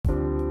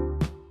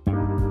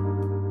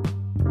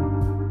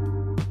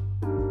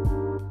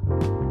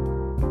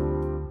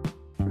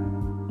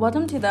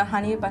Welcome to the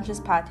Honey Bunches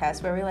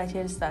podcast, where we like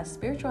to discuss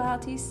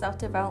spirituality,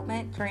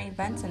 self-development, current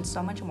events, and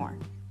so much more.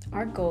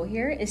 Our goal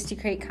here is to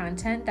create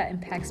content that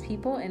impacts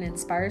people and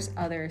inspires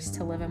others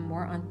to live a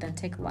more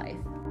authentic life.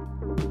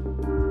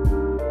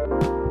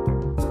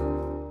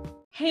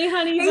 Hey,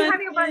 Honey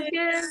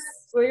Bunches!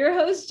 We're your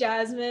host,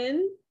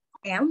 Jasmine.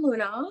 And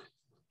Luna.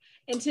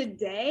 And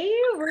today,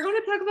 we're going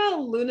to talk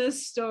about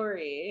Luna's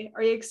story.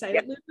 Are you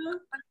excited, Luna?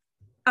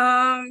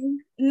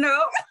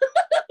 No.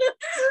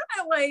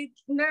 I'm like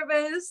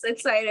nervous,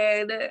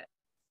 excited.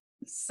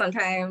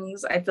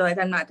 Sometimes I feel like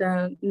I'm not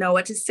gonna know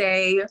what to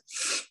say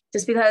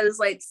just because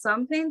like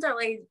some things are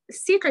like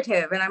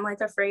secretive and I'm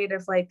like afraid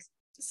if like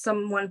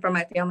someone from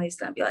my family is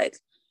gonna be like,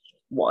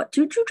 what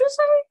did you just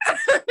say?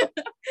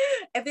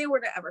 If they were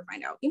to ever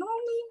find out, you know what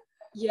I mean?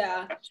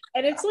 Yeah.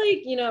 And it's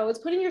like, it's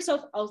putting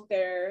yourself out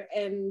there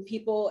and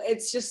people,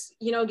 it's just,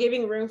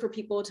 giving room for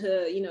people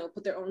to,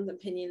 put their own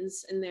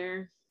opinions in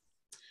there.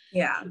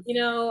 Yeah.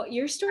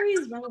 Your story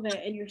is relevant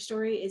and your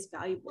story is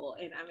valuable,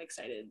 and I'm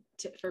excited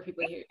for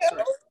people to hear your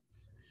story.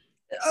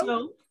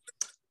 So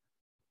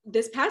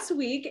this past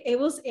week, it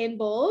was in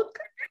bulk.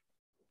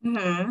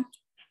 Mm-hmm.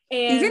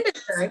 And you can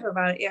describe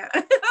about it, yeah.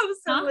 I was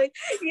so like,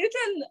 you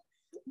can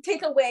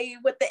take away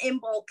with the in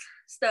bulk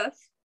stuff.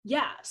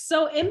 Yeah.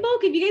 So in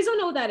bulk, if you guys don't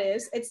know what that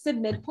is, it's the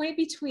midpoint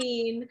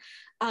between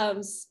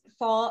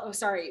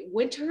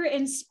winter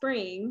and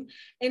spring.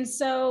 And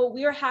so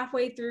we are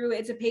halfway through.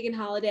 It's a pagan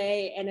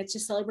holiday and it's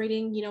just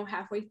celebrating,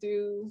 halfway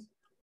through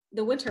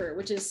the winter,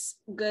 which is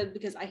good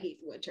because I hate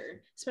the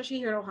winter, especially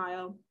here in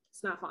Ohio.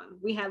 It's not fun.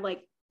 We had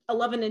like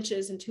 11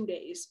 inches in 2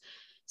 days.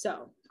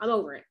 So I'm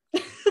over it.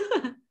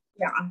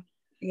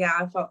 Yeah,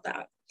 I felt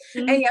that.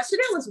 Mm-hmm. And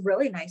yesterday was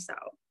really nice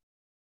out.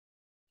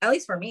 At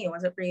least for me,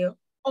 was it for you?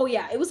 Oh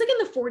yeah, it was like in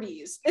the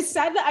 40s. It's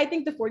sad that I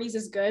think the 40s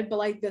is good, but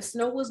like the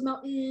snow was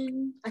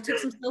melting. I took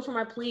some snow for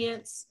my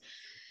plants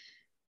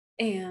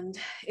and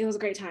it was a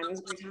great time.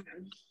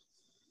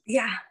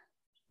 Yeah.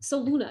 So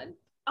Luna,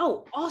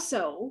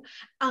 also,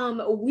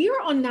 we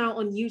are now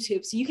on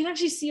YouTube, so you can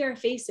actually see our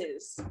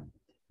faces.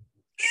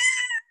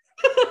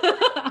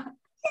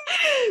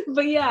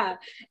 But yeah,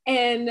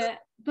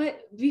 but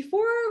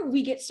before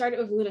we get started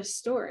with Luna's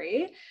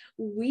story,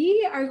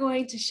 we are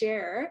going to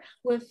share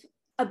with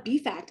a B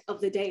fact of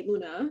the day.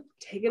 Luna,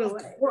 take it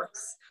away.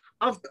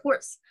 Of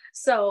course.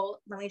 So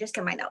let me just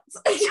get my notes.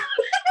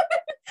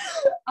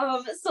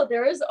 So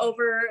there is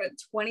over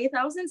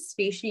 20,000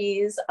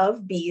 species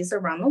of bees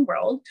around the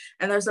world,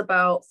 and there's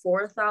about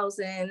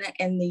 4,000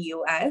 in the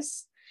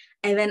US.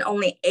 And then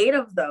only 8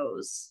 of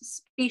those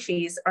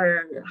species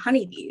are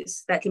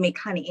honeybees that can make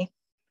honey.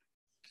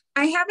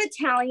 I have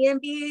Italian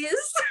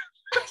bees.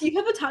 You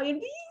have Italian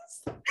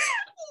bees?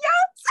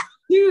 Yes.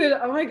 Dude,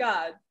 oh my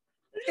God.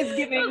 It's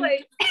giving.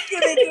 Like,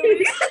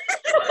 giving.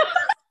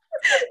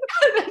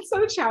 That's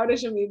so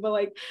childish of me, but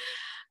like,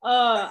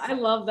 I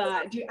love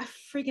that. Dude, I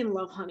freaking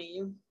love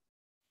honey.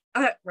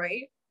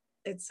 Right?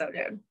 It's so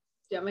good.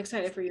 Yeah, I'm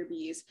excited for your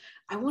bees.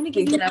 I want to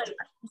give you like,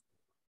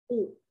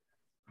 oh,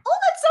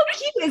 that's so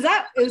cute.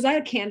 Is that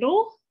a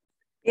candle?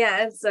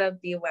 Yeah, it's a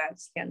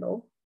beeswax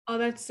candle. Oh,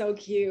 that's so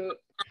cute.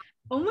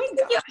 Oh my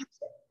gosh.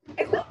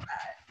 I love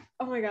that.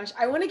 Oh my gosh.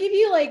 I want to give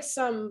you like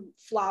some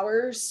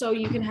flowers so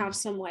you can have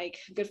some like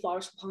good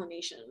flowers for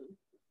pollination. Oh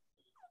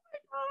my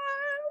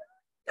God.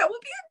 That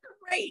would be a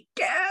great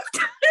gift.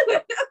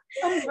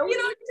 You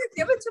just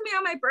give it to me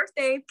on my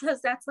birthday because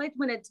that's like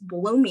when it's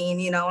blooming,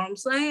 you know what I'm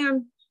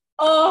saying?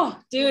 Oh,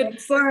 dude.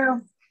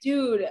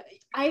 Dude,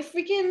 I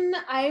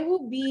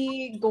will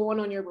be going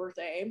on your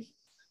birthday.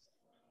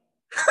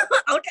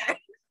 Okay.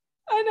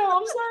 I know,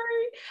 I'm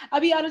sorry.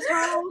 I'll be out of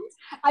town.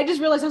 I just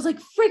realized I was like,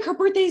 frick, her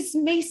birthday's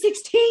May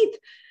 16th.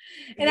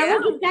 And I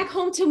won't be back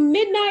home till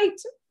midnight.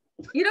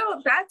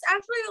 That's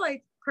actually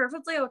like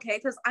perfectly okay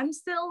because I'm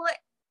still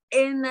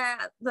in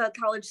the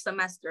college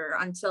semester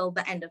until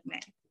the end of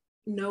May.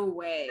 No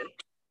way.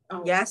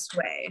 Oh, yes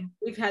way.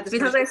 We've had this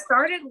because I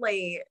started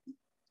late.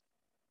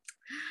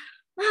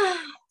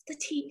 The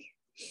tea.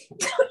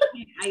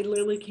 I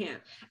literally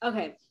can't.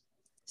 Okay.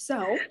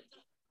 So.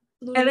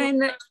 And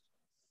then,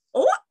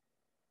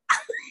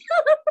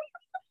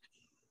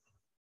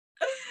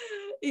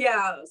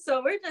 yeah,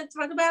 so we're going to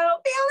talk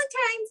about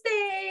Valentine's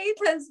Day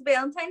because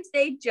Valentine's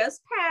Day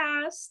just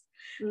passed.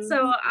 Mm-hmm.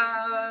 So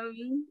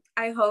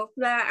I hope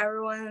that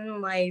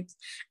everyone like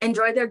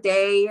enjoyed their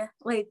day,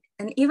 like,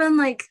 and even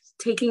like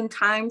taking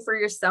time for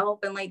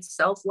yourself and like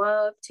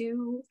self-love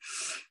too.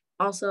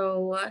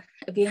 Also,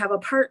 if you have a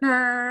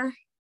partner,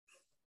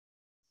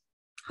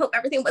 hope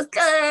everything was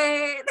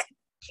good,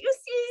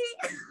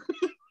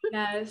 juicy.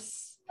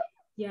 Yes.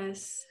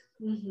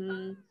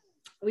 Mm-hmm.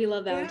 We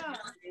love Valentine's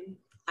Day.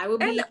 I will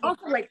be. And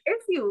also, like,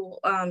 if you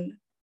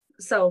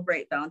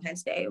celebrate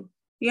Valentine's Day,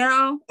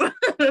 I'll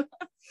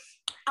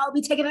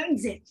be taking an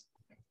exit.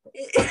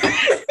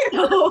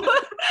 So,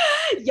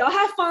 y'all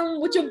have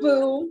fun with your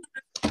boo.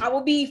 I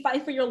will be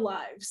fighting for your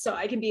lives so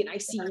I can be an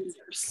ICU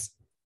nurse.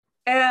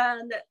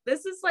 And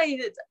this is like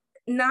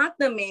not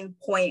the main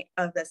point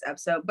of this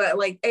episode, but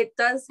like it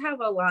does have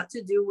a lot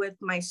to do with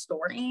my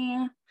story,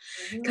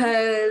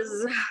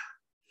 because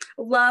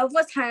love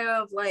was kind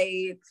of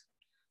like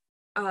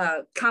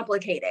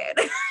complicated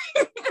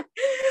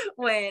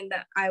when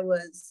I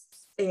was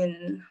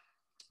in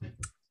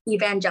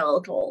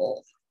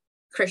evangelical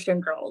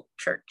Christian girl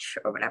church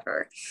or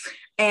whatever.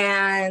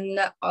 And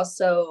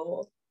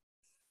also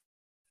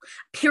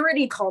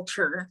purity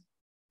culture.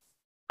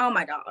 Oh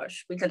my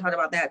gosh, we can talk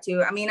about that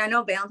too. I mean, I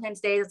know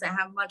Valentine's Day doesn't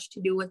have much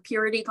to do with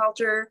purity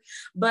culture,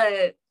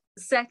 but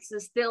sex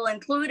is still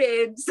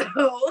included. So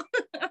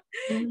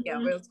yeah,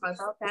 we'll talk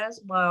about that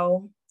as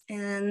well.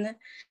 And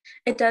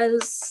it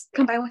does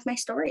combine with my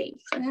story.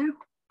 So yeah.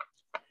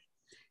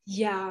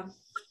 Yeah.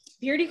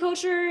 Purity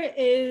culture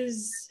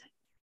is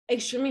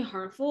extremely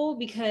harmful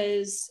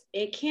because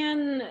it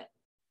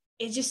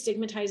just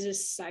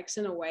stigmatizes sex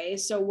in a way.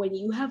 So when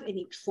you have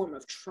any form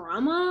of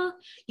trauma,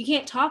 you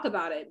can't talk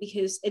about it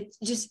because it's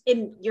just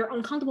you're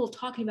uncomfortable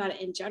talking about it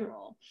in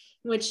general,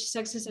 which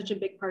sex is such a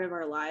big part of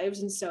our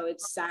lives. And so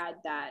it's sad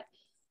that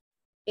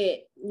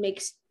it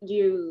makes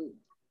you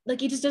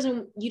like, it just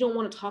doesn't, you don't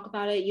want to talk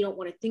about it. You don't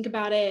want to think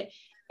about it,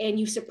 and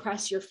you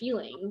suppress your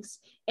feelings,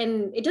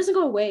 and it doesn't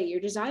go away.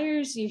 Your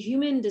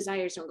human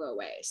desires don't go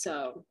away.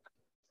 So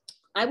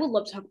I would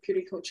love to talk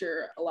purity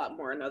culture a lot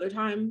more another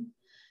time,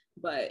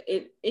 but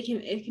it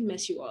can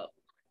mess you up.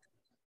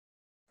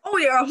 Oh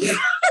yeah. I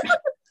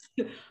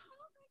saw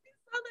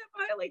that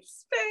by like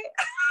spit.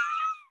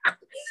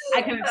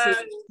 I couldn't see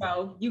it,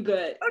 so you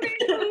good. Okay,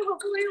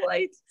 hopefully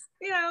like,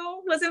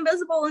 was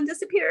invisible and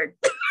disappeared.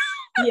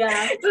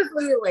 Yeah.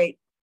 Hopefully like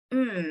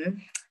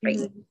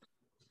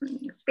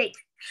fake.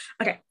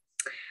 Okay.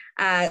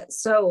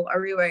 So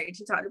are we ready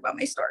to talk about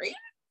my story?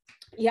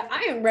 Yeah,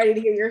 I am ready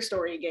to hear your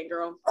story again,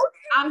 girl.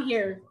 Okay. I'm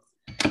here.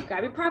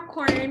 Grab your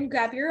popcorn,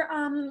 grab your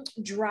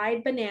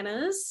dried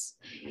bananas,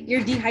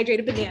 your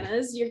dehydrated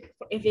bananas,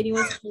 if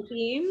anyone's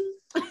sleeping.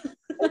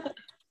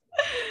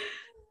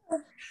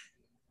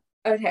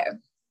 Okay.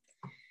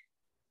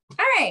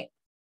 All right.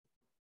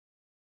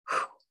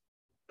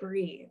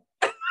 Breathe.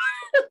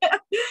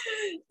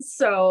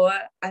 So,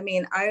 I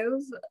mean,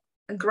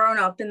 I've grown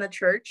up in the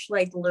church.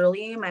 Like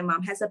literally, my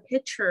mom has a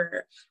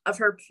picture of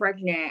her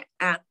pregnant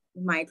at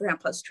my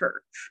grandpa's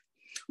church.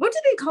 What do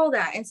they call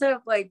that? Instead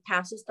of like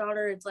pastor's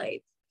daughter, it's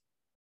like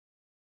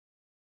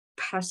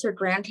pastor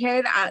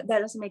grandkid. That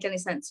doesn't make any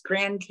sense.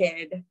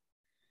 Grandkid,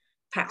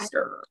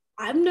 pastor.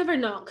 I've never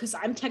known, because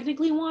I'm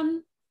technically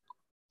one,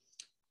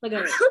 like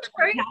a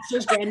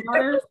pastor's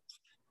granddaughter.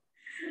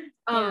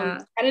 Yeah.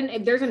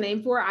 If there's a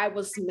name for it, I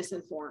was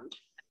misinformed.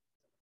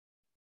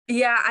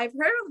 Yeah, I've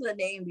heard of the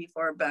name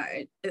before, but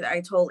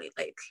I totally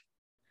like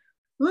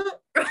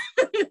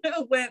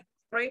went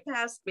right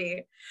past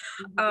me.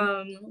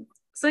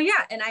 So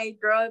yeah, and I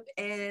grew up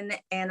in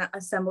an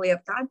Assembly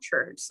of God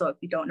church. So if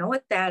you don't know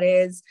what that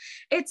is,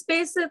 it's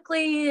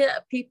basically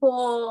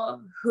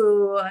people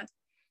who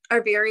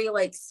are very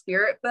like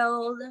spirit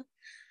filled,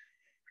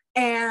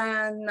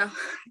 and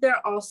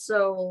they're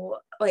also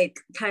like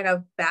kind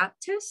of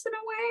Baptist in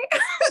a way.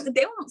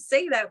 They won't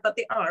say that, but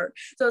they are.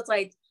 So it's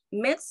like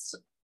mixed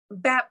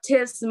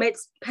Baptist,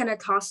 mixed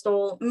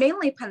Pentecostal,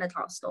 mainly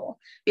Pentecostal,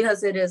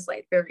 because it is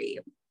like very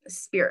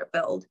spirit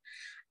filled.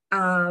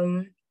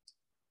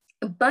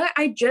 But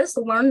I just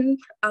learned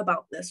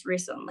about this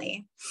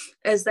recently,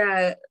 is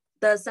that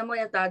the Assembly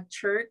of God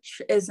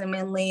Church is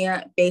mainly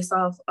based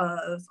off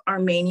of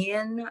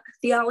Armenian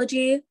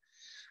theology,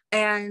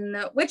 and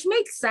which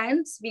makes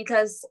sense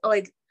because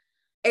like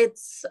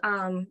it's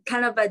kind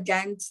of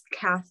against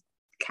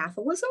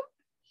Catholicism.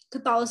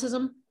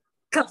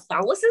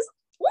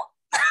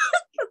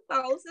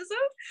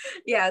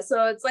 Yeah,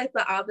 so it's like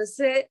the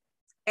opposite.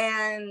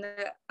 And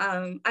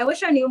I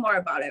wish I knew more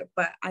about it,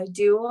 but I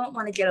do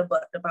want to get a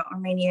book about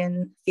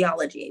Armenian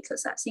theology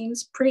because that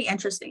seems pretty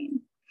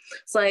interesting.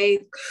 It's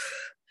like,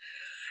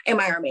 am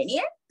I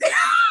Armenian?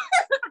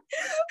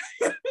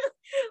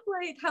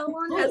 Like, how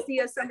long has the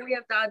Assembly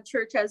of God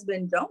Church has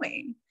been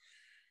going?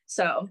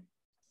 So,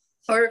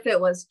 or if it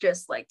was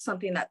just like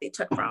something that they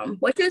took from,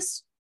 which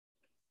is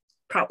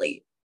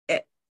probably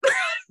it.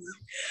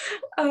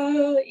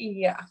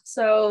 Yeah.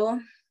 So,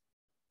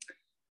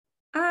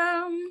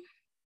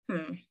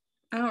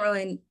 I don't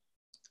really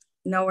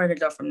know where to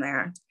go from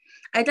there.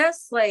 I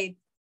guess like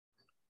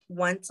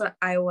once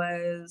I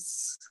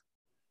was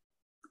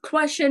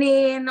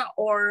questioning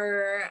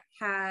or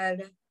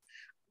had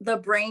the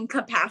brain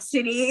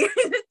capacity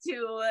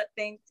to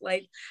think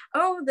like,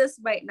 oh, this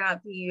might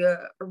not be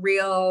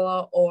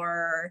real,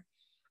 or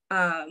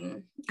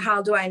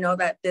how do I know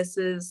that this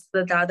is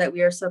the God that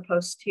we are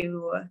supposed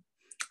to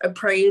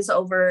praise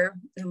over,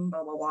 and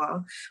blah blah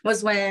blah,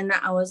 was when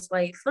I was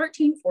like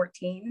 13,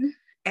 14,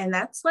 and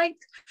that's like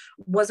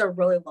was a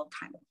really low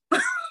time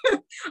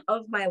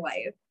of my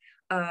life.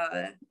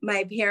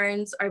 My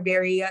parents are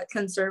very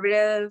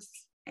conservative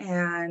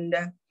and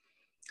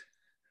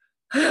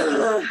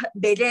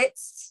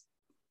bigots,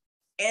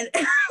 and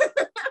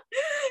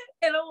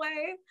in a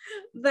way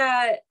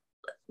that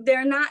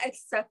they're not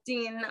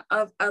accepting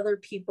of other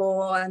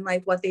people and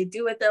like what they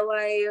do with their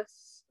life.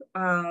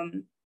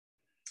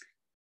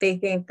 They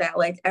think that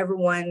like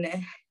everyone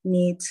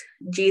needs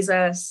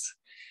Jesus,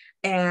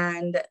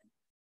 and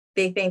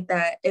they think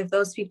that if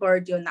those people are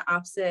doing the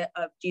opposite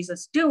of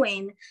Jesus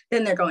doing,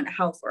 then they're going to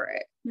hell for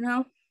it, you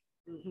know?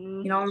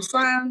 You know what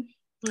I'm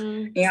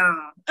saying?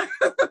 Yeah.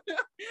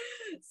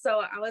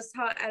 So I was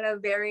taught at a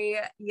very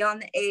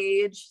young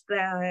age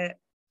that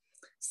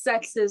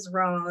sex is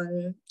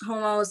wrong,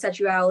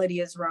 homosexuality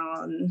is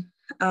wrong,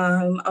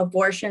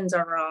 abortions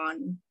are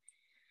wrong,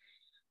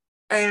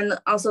 and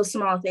also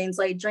small things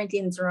like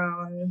drinking's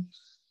wrong,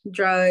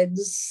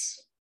 drugs.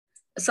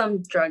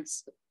 Some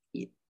drugs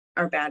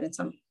are bad, and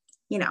some,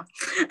 you know,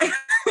 you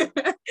know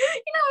what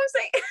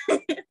I'm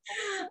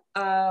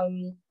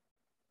saying.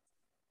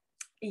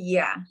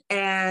 Yeah,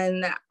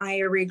 and I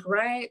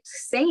regret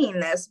saying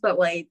this, but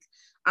like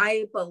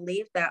I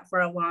believed that for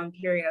a long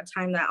period of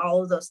time that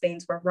all of those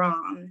things were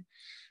wrong,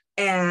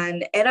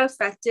 and it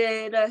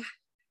affected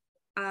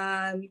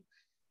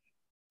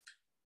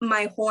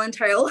my whole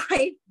entire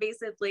life,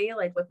 basically,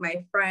 like with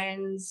my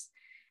friends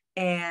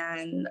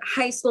and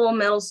high school,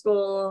 middle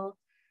school,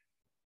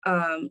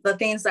 the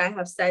things that I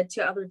have said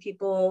to other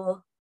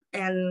people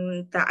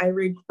and that I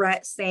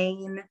regret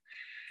saying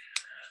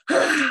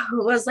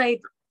was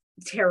like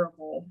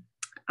terrible.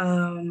 I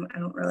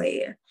don't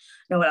really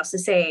know what else to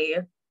say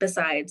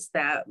besides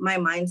that my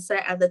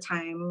mindset at the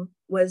time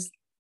is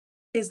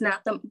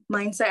not the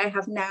mindset I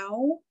have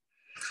now.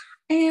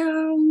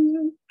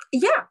 And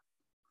yeah,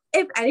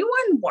 if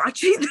anyone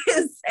watching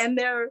this and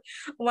they're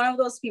one of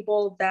those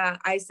people that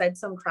I said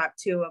some crap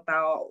to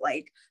about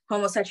like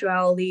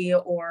homosexuality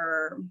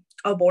or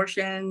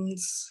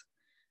abortions,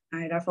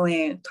 I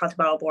definitely talked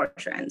about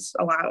abortions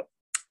a lot,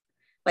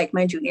 like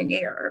my junior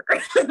year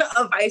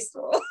of high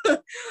school.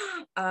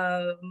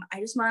 I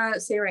just want to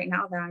say right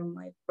now that I'm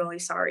like really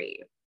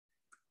sorry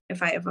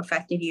if I have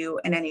affected you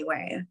in any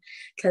way,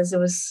 because it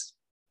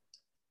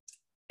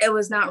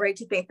was not right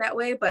to think that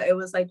way, but it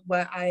was like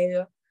what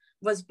I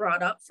was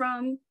brought up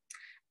from.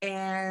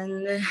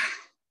 And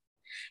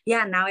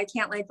yeah, now I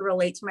can't like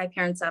relate to my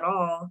parents at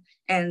all,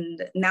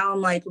 and now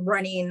I'm like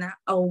running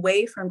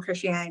away from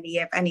Christianity,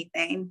 if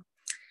anything.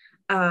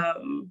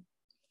 And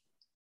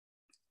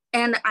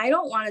I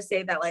don't want to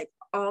say that like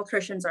all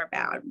Christians are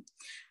bad.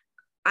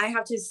 I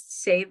have to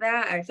say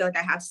that, I feel like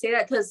I have to say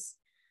that because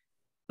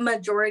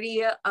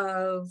majority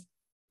of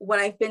what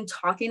I've been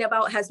talking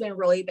about has been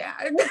really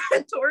bad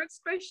towards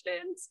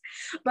Christians,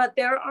 but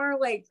there are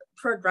like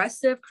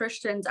progressive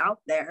Christians out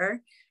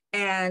there,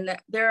 and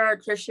there are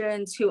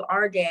Christians who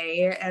are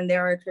gay, and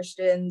there are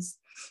Christians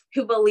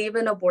who believe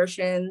in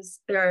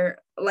abortions. They're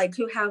like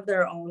who have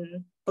their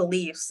own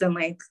beliefs and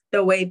like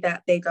the way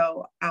that they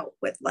go out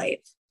with life.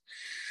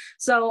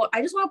 So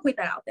I just want to point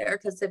that out there,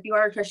 because if you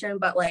are a Christian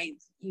but like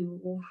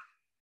you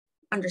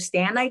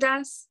understand, I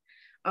guess,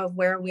 of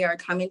where we are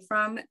coming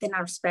from, then I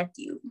respect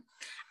you.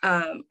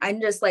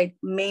 I'm just like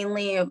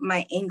mainly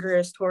my anger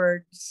is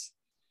towards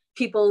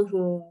people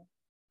who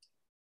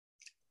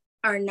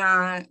are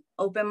not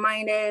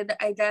open-minded,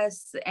 I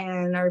guess,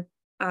 and are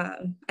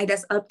I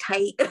guess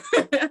uptight,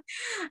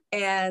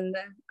 and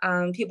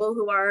people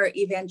who are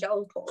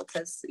evangelical,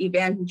 because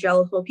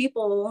evangelical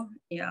people,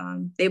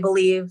 they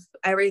believe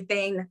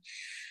everything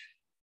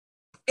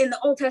in the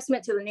Old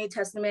Testament to the New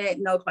Testament,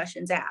 no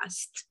questions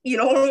asked. You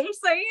know what I'm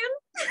saying?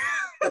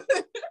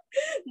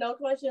 No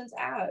questions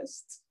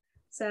asked.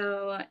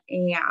 So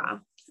yeah,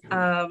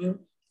 man,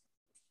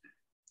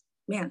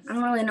 I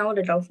don't really know where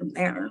to go from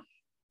there.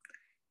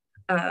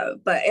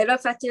 But it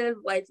affected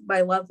like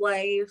my love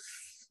life.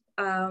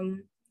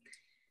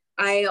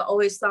 I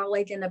always thought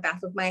like in the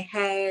back of my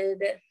head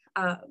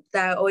that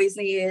I always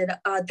needed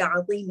a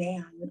godly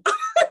man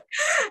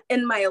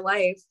in my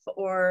life,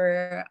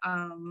 or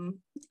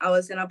I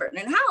was gonna burn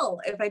in hell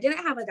if I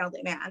didn't have a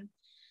godly man.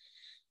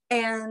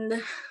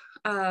 And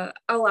a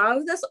lot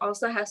of this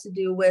also has to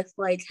do with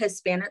like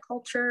Hispanic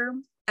culture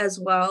as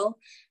well,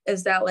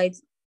 is that like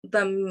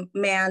the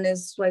man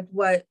is like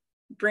what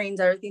brings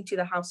everything to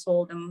the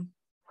household, and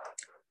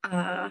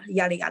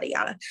yada yada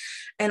yada.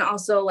 And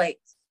also like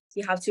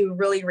you have to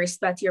really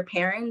respect your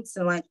parents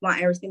and like want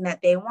everything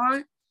that they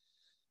want.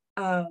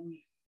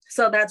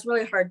 So that's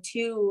really hard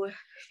too,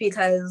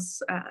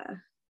 because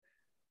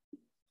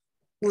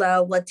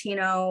the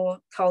Latino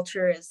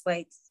culture is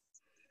like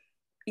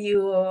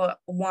you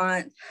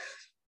want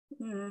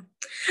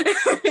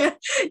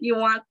you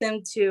want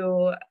them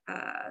to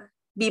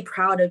be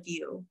proud of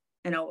you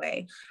in a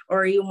way,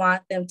 or you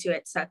want them to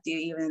accept you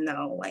even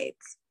though like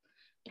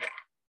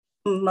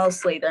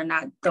mostly they're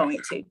not going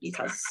to,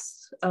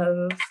 because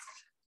of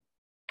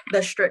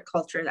the strict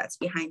culture that's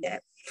behind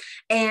it.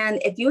 And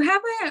if you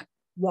haven't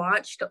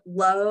watched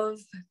Love,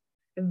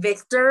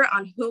 Victor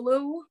on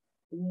Hulu,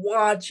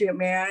 watch it,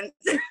 man.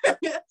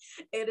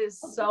 It is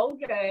so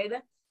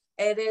good.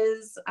 It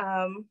is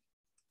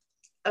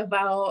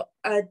about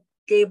a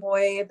gay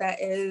boy that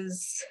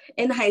is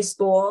in high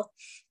school,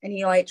 and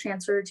he like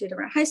transferred to a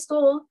different high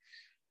school,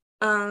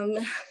 um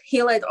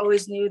he like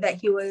always knew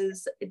that he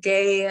was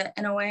gay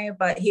in a way,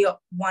 but he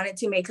wanted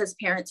to make his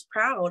parents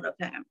proud of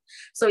him.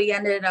 So he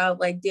ended up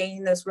like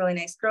dating this really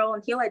nice girl,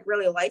 and he like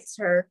really likes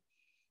her,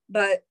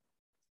 but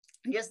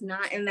just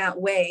not in that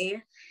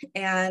way.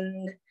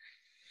 And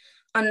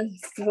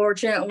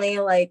unfortunately,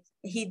 like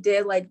he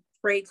did like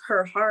break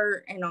her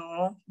heart and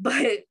all,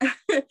 but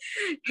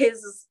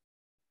his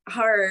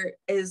heart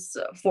is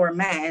for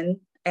men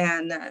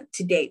and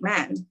to date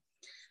men.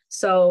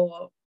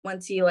 So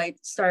once he like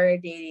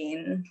started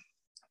dating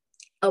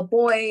a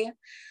boy,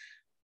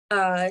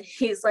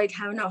 he's like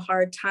having a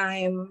hard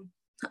time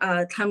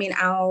coming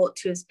out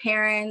to his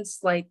parents,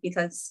 like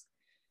because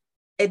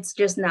it's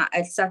just not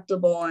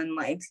acceptable in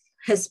like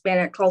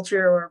Hispanic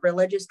culture or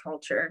religious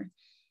culture.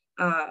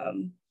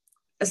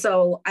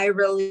 So I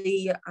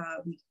really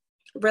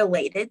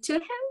related to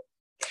him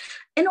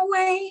in a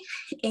way.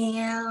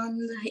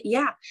 And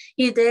yeah,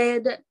 he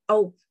did.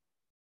 Oh,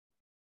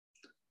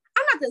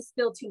 I'm not gonna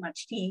spill too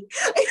much tea.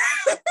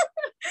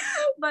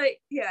 But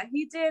yeah,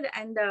 he did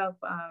end up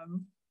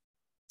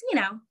you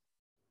know,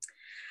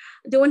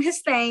 doing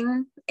his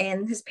thing,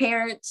 and his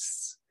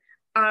parents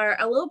are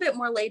a little bit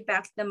more laid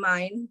back than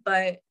mine,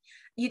 but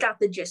you got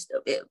the gist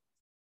of it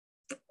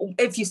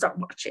if you start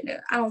watching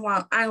it. I don't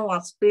want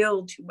to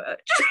spill too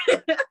much.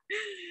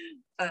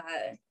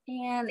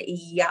 And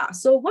yeah,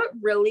 so what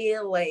really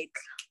like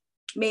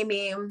made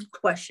me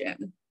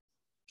question,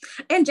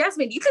 and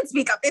Jasmine, you can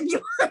speak up if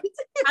you want.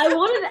 I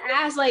wanted to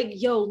ask, like,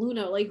 yo,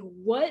 Luna, like,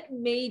 what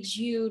made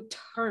you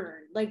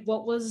turn? Like,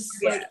 what was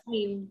like, I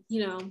mean,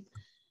 you know.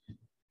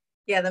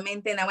 Yeah, the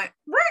main thing I went,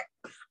 what?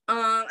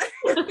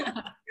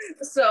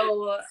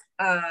 So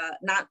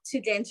not to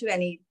get into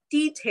any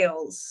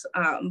details,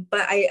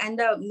 but I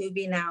end up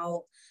moving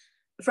out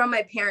from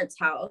my parents'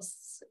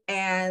 house.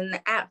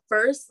 And at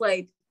first,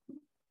 like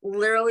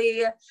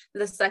literally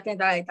the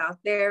second that I got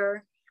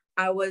there,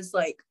 I was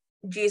like,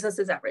 Jesus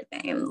is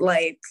everything.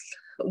 Like,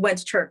 went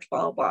to church,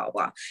 blah, blah,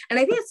 blah. And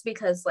I think it's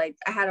because like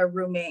I had a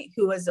roommate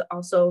who was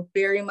also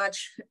very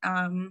much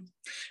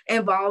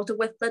involved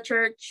with the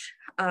church.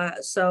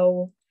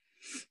 So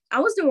I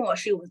was doing what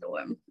she was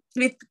doing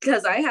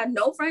because I had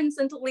no friends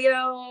in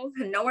Toledo,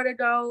 nowhere to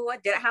go. I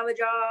didn't have a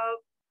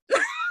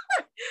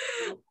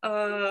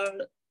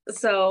job.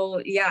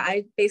 So yeah,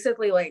 I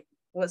basically like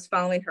was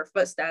following her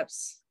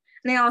footsteps.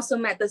 And I also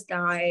met this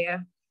guy.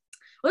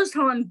 We'll just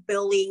call him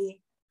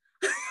Billy.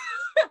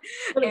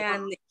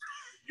 And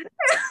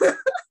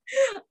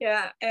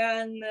yeah,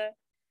 and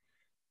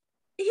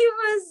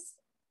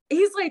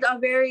he's like a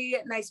very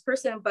nice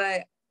person,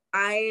 but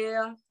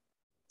I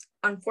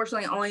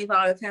unfortunately only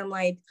thought of him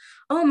like,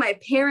 oh, my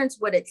parents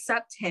would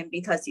accept him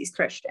because he's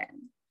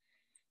Christian,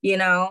 you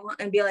know,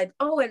 and be like,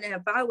 oh, and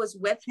if I was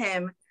with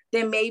him,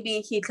 then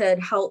maybe he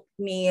could help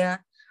me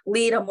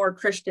lead a more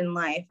Christian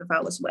life if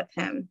I was with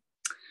him.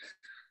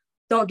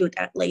 Don't do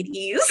that,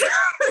 ladies.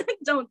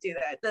 Don't do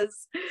that.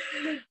 That's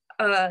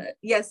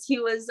yes, he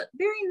was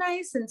very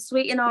nice and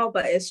sweet and all,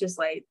 but it's just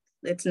like,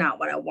 it's not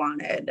what I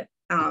wanted.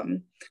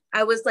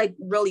 I was like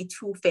really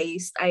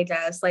two-faced, I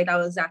guess. Like I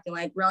was acting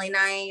like really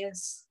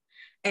nice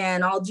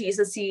and all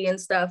Jesus-y and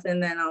stuff,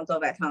 and then I'll go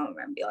back home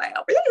and be like,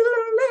 oh, you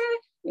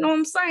know what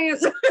I'm saying?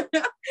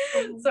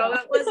 So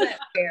it wasn't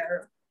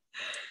fair.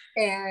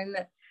 And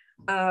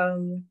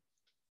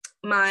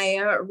my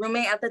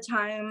roommate at the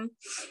time,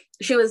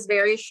 she was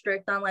very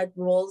strict on like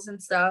rules and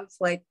stuff,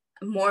 like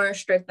more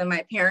strict than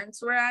my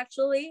parents were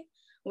actually,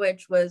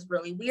 which was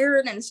really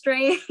weird and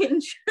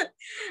strange.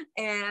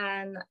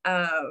 And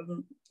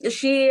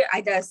she, I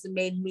guess,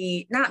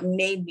 not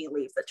made me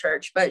leave the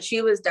church, but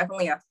she was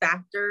definitely a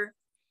factor,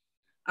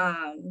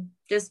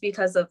 just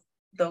because of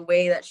the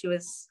way that she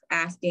was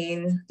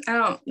acting. I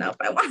don't know if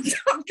I want to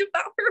talk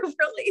about her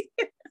really,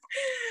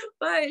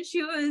 but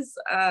she was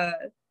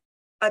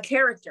a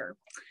character,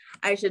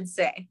 I should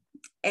say.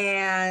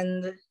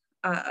 And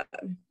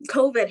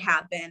COVID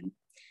happened.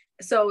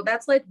 So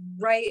that's like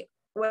right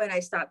when I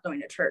stopped going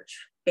to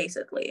church,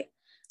 basically.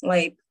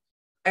 Like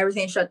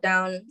everything shut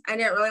down. I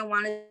didn't really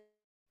want to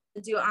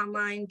do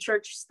online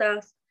church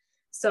stuff.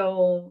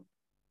 So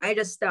I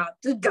just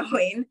stopped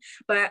going,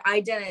 but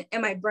I didn't,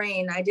 in my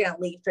brain, I didn't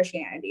leave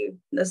Christianity.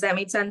 Does that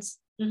make sense?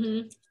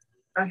 Mm-hmm.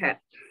 Okay.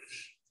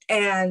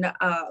 And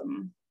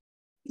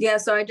yeah,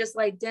 so I just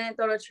like didn't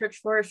go to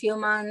church for a few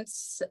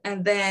months,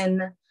 and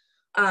then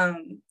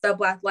the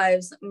Black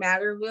Lives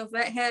Matter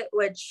movement hit,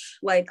 which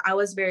like I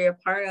was very a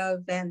part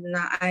of, and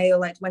I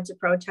like went to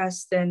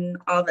protest and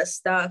all this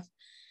stuff,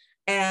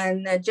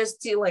 and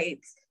just to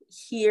like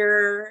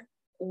hear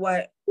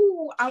what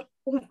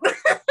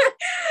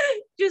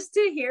just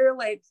to hear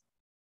like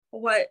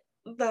what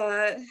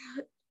the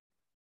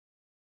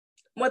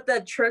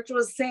church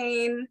was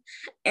saying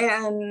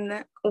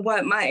and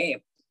what my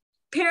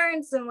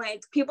parents and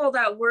like people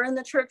that were in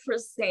the church were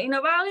saying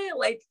about it,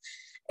 like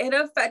it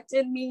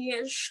affected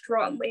me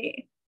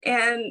strongly.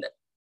 And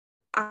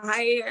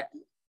I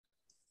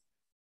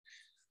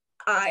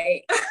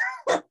like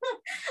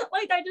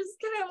I just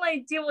couldn't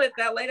like deal with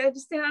that. Like I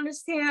just didn't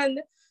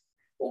understand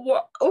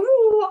what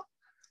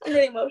I'm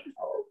getting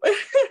emotional.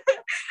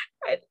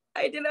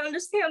 I didn't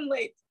understand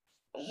like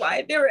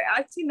why they were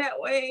acting that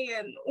way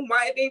and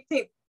why they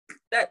think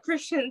that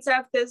Christians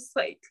have this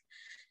like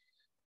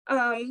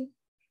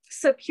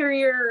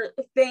superior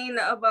thing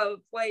above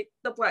like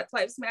the Black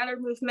Lives Matter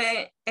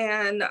movement.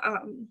 And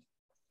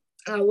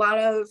a lot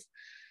of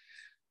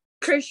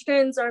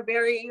Christians are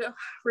very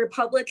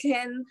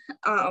Republican.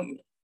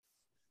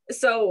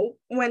 So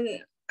when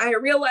I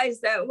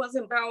realized that it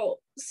wasn't about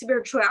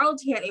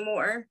spirituality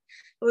anymore,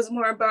 it was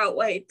more about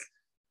like,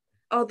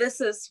 oh,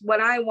 this is what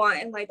I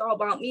want, and like all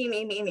about me,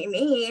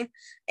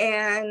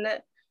 and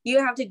you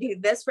have to do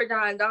this for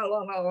God, blah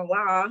blah blah blah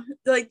blah.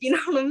 Like, you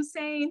know what I'm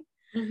saying?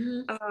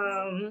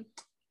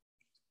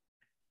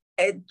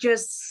 It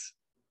just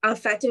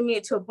affected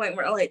me to a point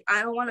where like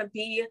I don't want to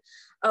be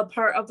a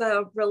part of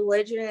a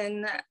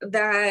religion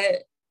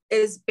that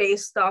is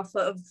based off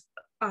of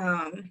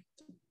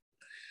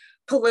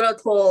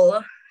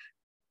political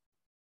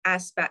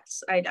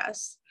aspects, I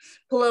guess,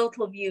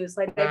 political views.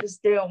 Like I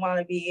just didn't want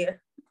to be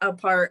a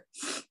part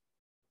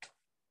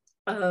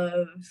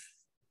of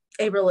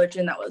a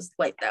religion that was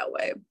like that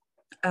way.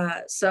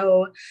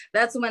 So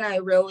that's when I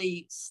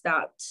really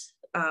stopped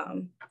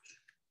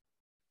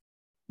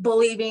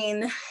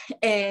believing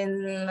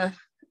in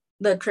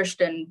the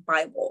Christian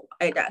Bible,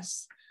 I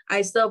guess.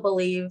 I still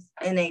believe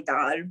in a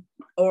God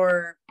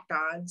or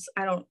gods.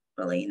 I don't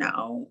really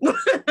know.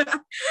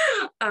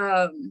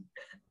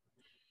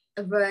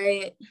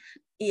 But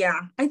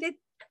yeah, I think,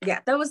 yeah,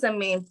 that was the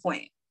main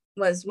point,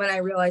 was when I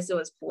realized it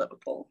was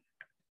political.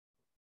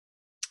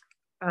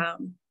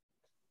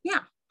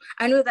 Yeah,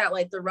 I knew that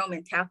like the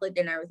Roman Catholic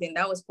and everything,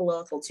 that was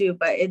political too,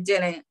 but it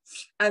didn't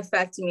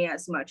affect me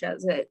as much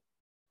as it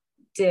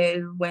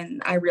did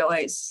when I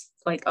realized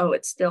like, oh,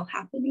 it's still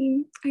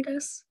happening, I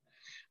guess,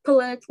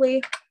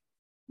 politically.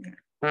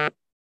 Yeah.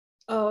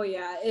 Oh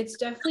yeah, it's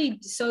definitely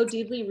so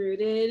deeply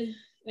rooted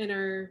in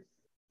our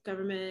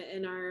government,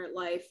 in our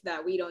life,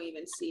 that we don't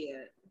even see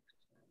it.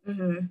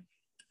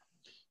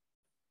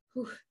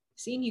 Whew.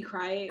 Seeing you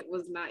cry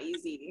was not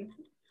easy.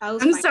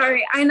 I'm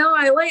sorry. I know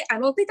I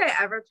don't think I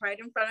ever cried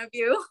in front of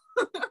you.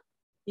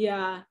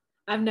 Yeah,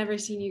 I've never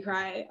seen you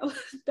cry.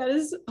 That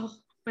is, oh,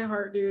 my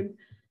heart, dude.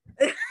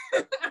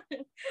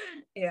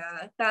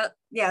 that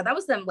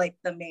was like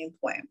the main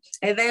point.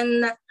 And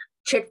then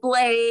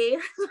Chick-fil-A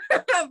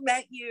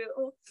met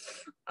you.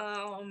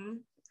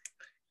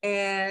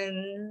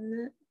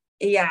 And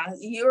yeah,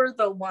 you're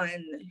the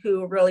one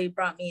who really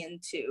brought me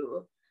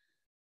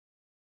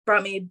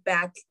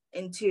back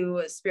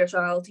into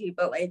spirituality,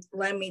 but like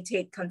let me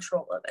take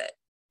control of it.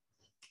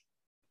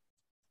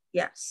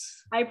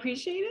 Yes, I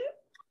appreciate it.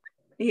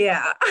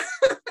 Yeah.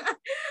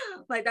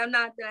 Like I'm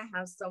not gonna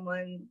have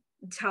someone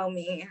tell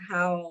me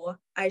how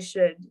I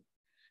should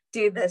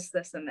do this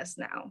and this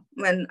now,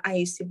 when I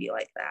used to be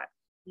like that.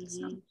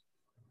 So,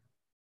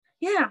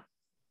 yeah,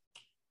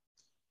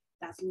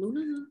 that's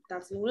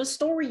Luna's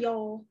story,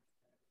 y'all.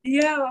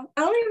 Yeah,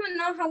 I don't even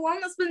know how long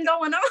it's been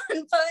going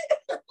on,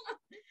 but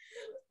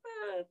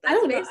I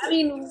don't know. I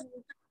mean,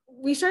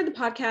 we started the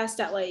podcast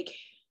at like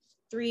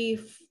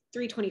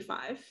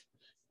 3:25,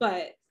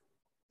 but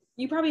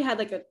you probably had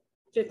like a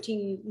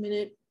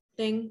 15-minute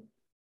thing.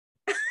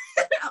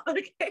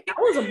 Okay. That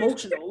was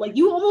emotional. Like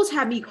you almost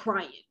had me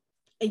crying,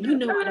 and you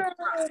know I don't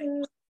cry.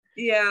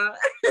 Yeah.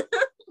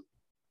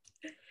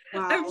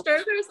 Wow. I'm sure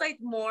there's like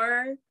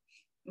more,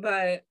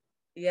 but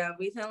yeah,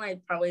 we can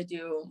like probably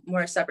do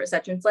more separate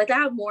sections. Like I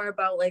have more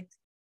about like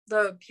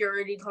the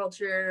purity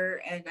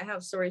culture, and I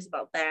have stories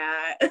about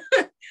that.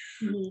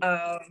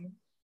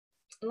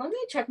 Let me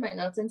check my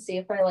notes and see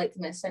if I like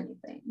missed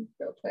anything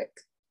real quick.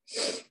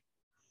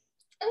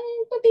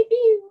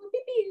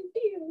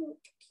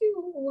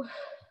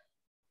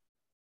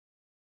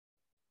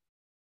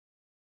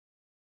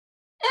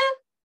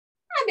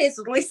 I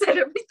basically said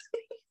everything.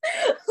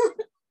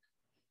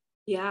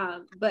 Yeah,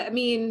 but I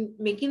mean,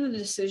 making the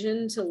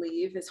decision to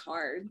leave is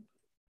hard.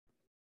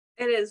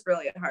 It is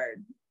really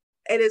hard.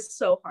 It is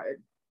so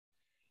hard,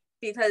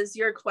 because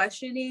you're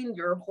questioning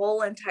your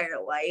whole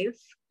entire life.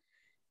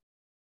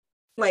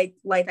 Like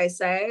I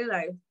said,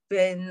 I've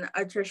been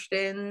a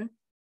Christian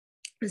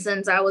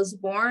since I was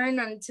born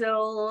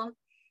until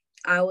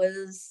I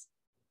was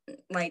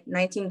like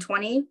 19,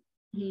 20.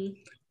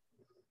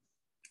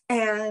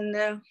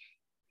 And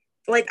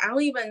like I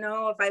don't even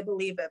know if I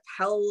believe if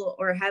hell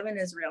or heaven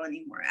is real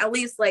anymore. At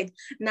least like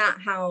not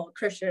how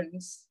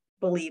Christians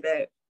believe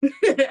it.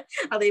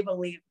 How they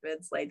believe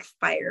it's like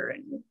fire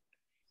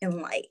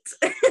and light.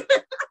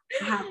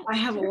 I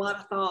have a lot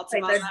of thoughts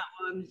like about that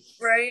one.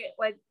 Right?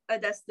 Like a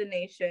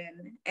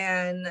destination.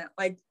 And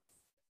like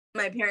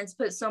my parents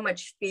put so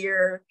much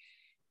fear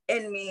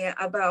in me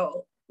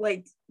about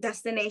like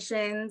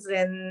destinations.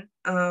 And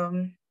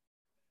I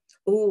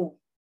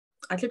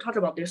could talk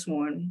about this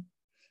one.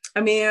 I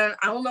mean,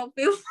 I don't know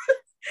if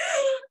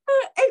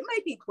it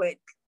might be quick.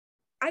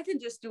 I can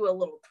just do a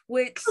little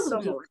quick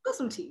summary. Spill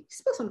some tea.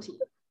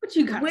 What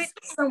you got? Quick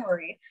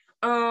summary.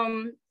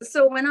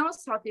 So when I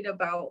was talking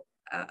about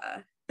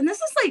and this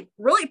is like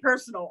really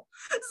personal.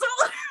 So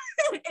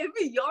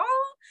if y'all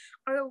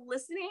are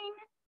listening,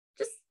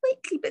 just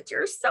like keep it to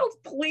yourself,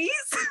 please.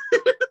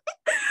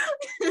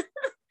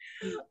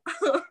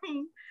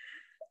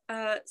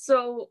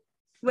 So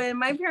when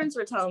my parents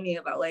were telling me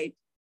about like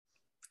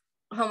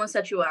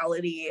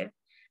homosexuality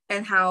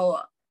and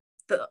how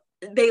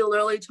they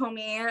literally told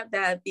me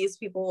that these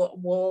people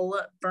will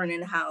burn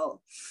in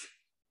hell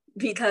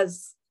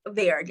because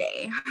they are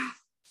gay.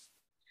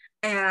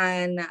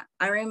 And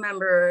I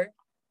remember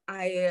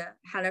I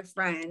had a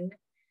friend,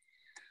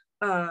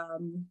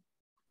 and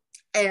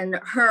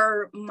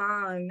her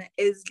mom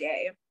is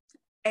gay.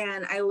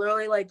 And I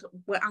literally like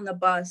went on the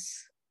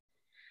bus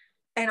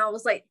and I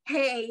was like,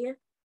 hey,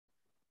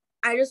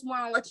 I just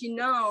want to let you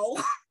know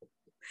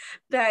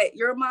that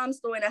your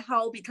mom's going to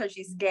hell because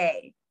she's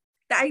gay.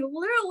 I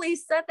literally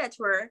said that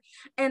to her.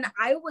 And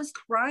I was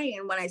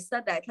crying when I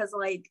said that because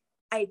like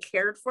I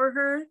cared for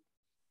her.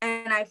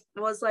 And I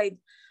was like,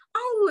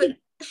 oh,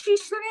 she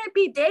shouldn't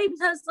be gay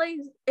because like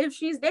if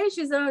she's gay,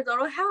 she's gonna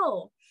go to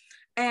hell.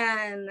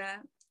 And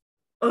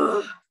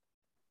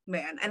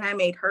man, and I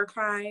made her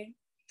cry.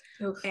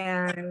 Oof.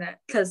 And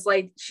because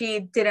like she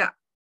didn't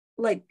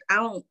like, I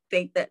don't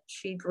think that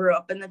she grew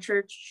up in the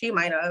church. She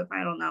might have,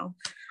 I don't know.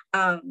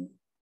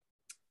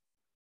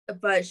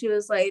 But she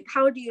was like,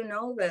 how do you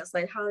know this?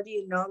 Like, how do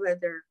you know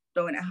that they're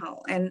going to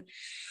hell? And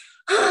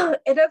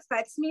it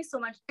affects me so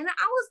much. And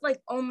I was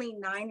like only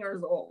 9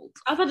 years old.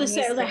 I was about to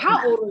say, I was like,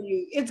 how old are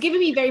you? It's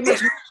giving me very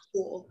much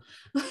school.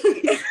 And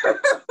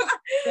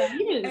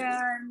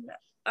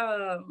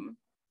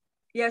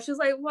yeah, she was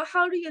like, well,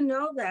 how do you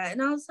know that?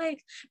 And I was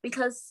like,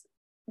 because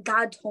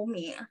God told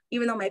me,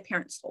 even though my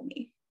parents told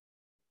me.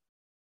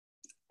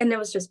 And it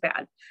was just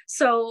bad.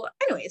 So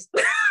anyways,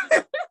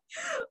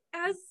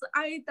 as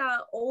I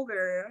got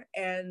older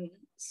and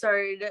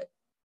started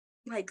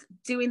like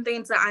doing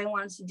things that I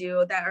wanted to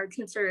do that are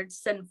considered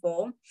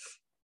sinful,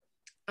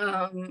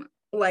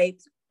 like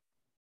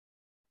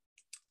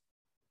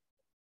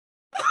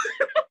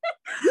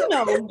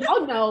y'all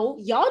know,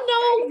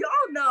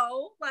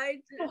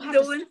 like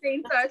doing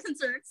things that are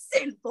considered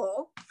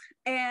sinful.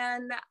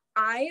 And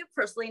I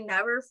personally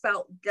never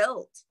felt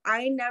guilt.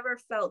 I never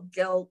felt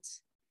guilt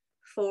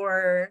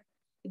for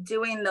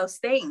doing those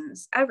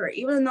things ever,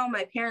 even though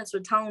my parents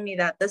were telling me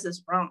that this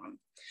is wrong.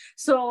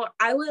 So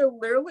I would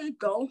literally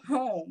go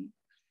home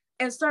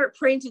and start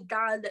praying to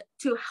God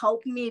to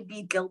help me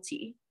be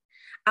guilty.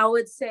 I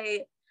would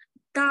say,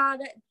 God,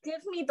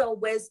 give me the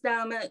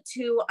wisdom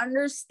to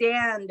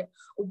understand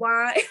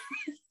why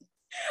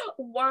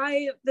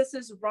this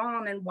is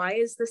wrong and why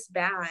is this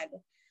bad,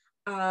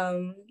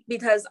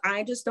 because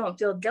I just don't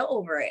feel guilt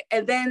over it.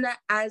 And then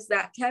as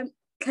that kept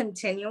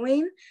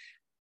continuing,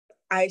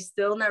 I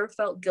still never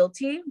felt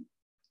guilty.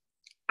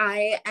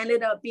 I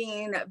ended up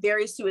being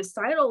very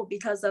suicidal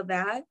because of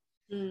that,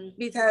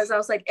 because I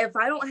was like, if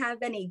I don't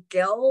have any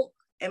guilt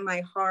in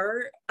my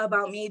heart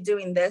about me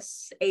doing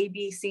this A,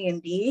 B, C,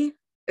 and D,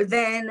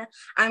 then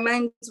I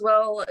might as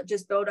well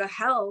just go to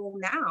hell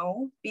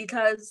now,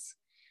 because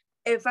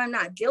if I'm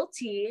not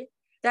guilty,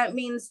 that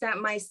means that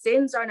my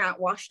sins are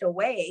not washed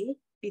away,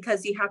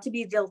 because you have to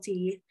be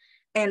guilty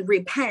and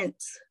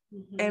repent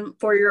and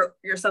for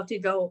yourself to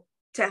go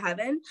to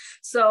heaven.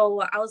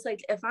 So I was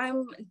like, if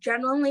I'm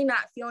genuinely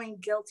not feeling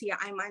guilty,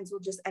 I might as well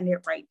just end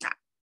it right now.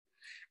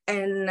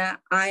 And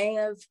I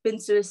have been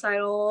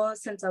suicidal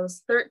since I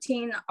was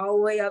 13 all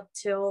the way up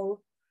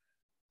till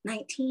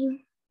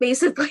 19,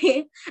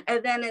 basically.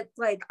 And then it's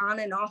like on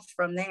and off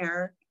from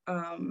there.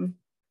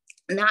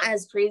 Not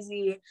as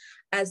crazy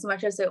as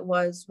much as it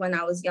was when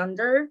I was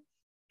younger,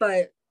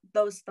 but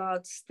those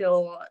thoughts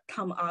still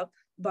come up,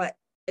 but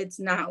it's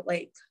not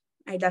like,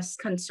 I guess,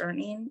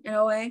 concerning in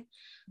a way.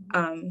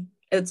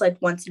 It's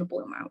like once in a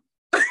blue moon.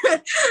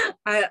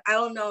 I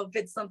don't know if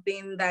it's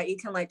something that you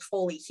can like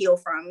fully heal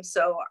from,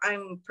 so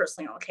I'm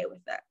personally okay with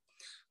that.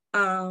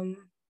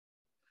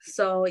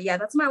 So yeah,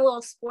 that's my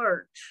little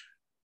splurge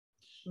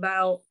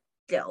about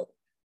guilt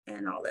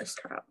and all this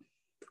crap.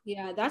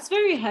 Yeah, that's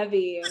very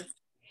heavy.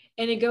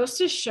 And it goes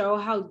to show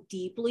how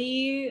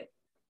deeply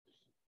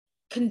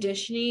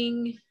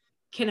conditioning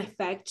can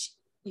affect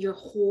your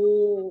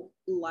whole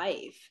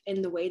life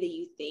and the way that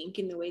you think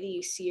and the way that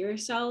you see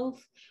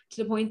yourself,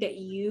 to the point that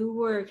you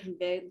were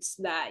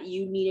convinced that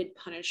you needed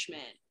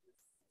punishment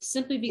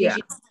simply because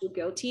you feel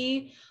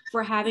guilty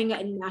for having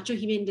a natural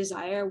human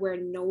desire where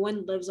no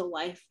one lives a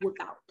life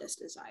without this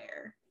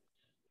desire.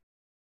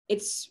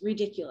 It's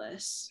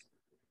ridiculous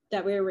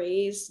that we're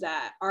raised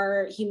that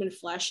our human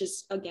flesh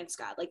is against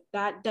God. Like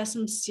that does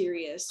some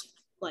serious,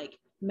 like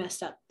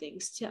messed up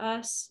things to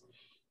us.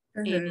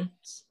 And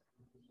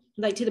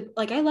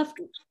like I left,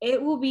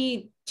 it will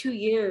be 2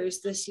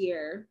 years this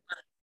year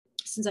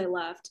since I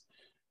left,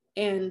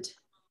 and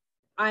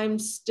I'm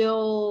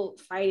still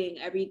fighting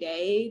every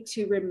day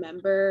to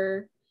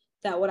remember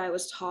that what I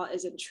was taught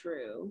isn't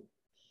true.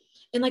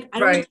 And like I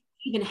don't believe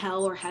in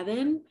hell or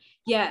heaven,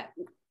 yet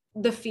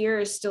the fear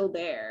is still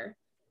there.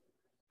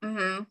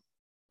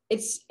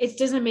 It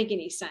doesn't make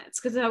any sense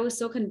because I was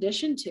so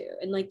conditioned to,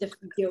 and like the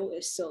guilt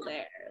is still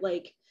there.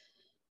 Like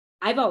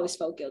I've always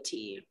felt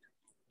guilty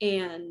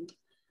And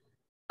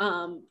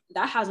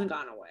that hasn't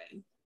gone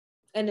away,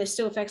 and it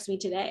still affects me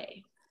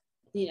today.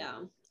 You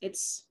know,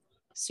 it's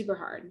super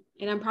hard,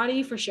 and I'm proud of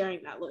you for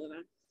sharing that,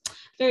 Luna.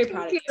 Very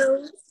proud of you.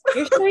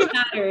 Your story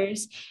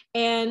matters,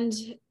 and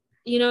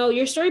you know,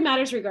 your story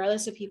matters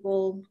regardless if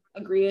people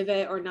agree with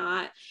it or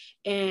not.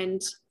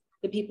 And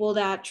the people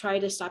that try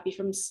to stop you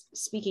from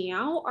speaking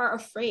out are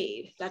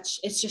afraid.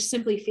 It's just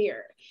simply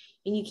fear,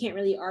 and you can't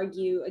really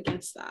argue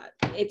against that.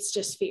 It's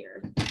just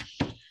fear.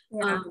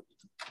 Yeah.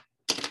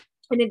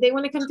 And if they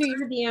want to come through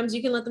your DMs,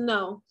 you can let them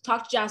know.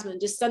 Talk to Jasmine.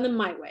 Just send them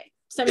my way.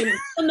 Send them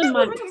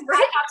my way.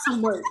 I have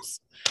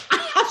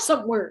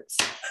some words.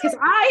 Because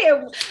I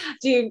am,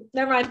 dude,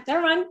 never mind.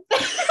 Never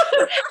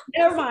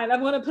mind. I'm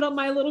going to put on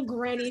my little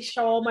granny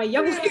shawl, wait,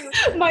 never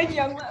mind.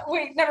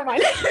 never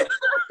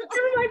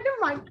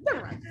mind.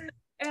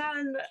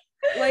 And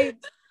like,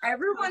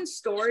 everyone's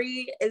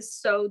story is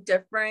so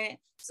different.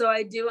 So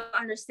I do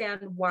understand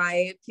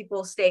why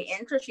people stay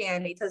in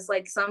Christianity, because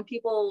like some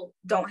people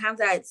don't have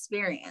that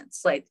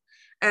experience, like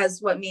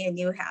as what me and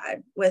you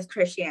had with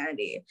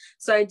Christianity.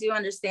 So I do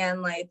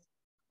understand like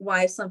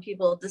why some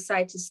people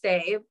decide to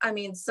stay. I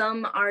mean,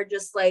 some are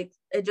just like,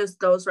 it just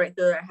goes right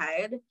through their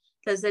head,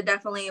 because it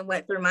definitely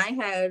went through my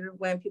head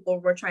when people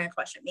were trying to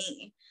question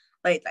me.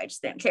 Like, I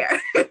just didn't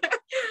care.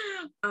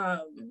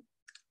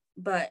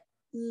 But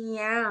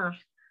yeah,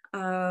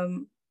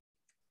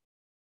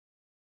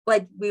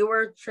 like we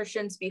were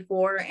Christians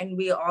before, and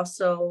we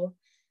also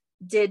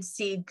did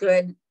see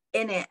good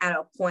in it at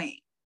a point,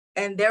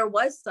 and there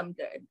was some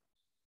good,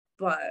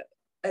 but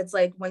it's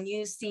like when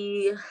you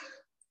see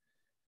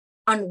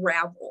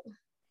unravel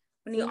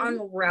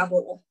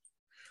to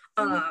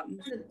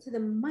the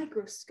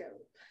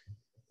microscope,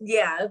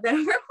 yeah,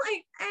 then we're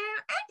like,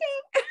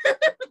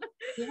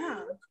 okay. yeah.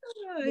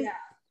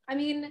 I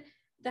mean,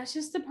 that's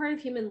just a part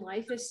of human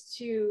life, is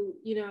to,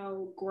 you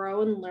know,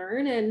 grow and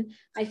learn. And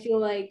I feel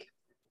like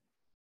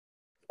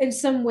in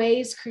some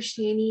ways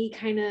Christianity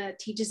kind of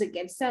teaches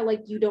against that.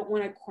 Like, you don't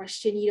want to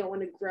question, you don't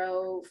want to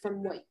grow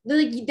from what,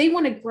 like, they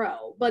want to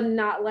grow, but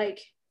not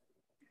like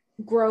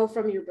grow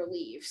from your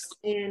beliefs.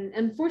 And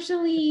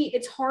unfortunately,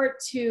 it's hard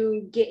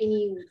to get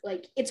any,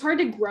 like, it's hard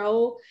to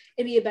grow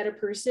and be a better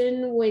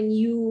person when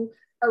you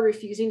are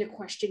refusing to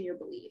question your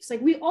beliefs. Like,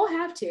 we all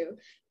have to,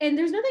 and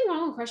there's nothing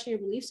wrong with questioning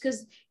your beliefs,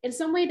 because in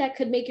some way that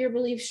could make your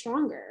beliefs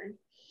stronger.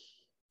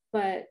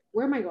 But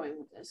where am I going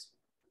with this?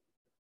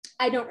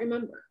 I don't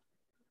remember.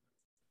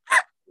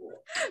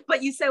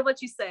 But you said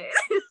what you said.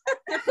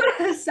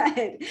 I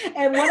said,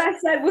 and what I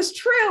said was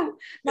true.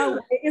 My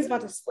leg is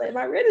about to split.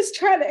 My wrist is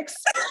trying to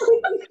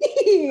explode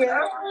me.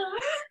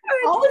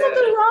 Always at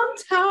the wrong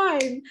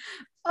time.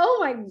 Oh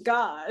my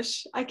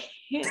gosh, I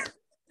can't.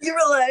 You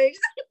were like,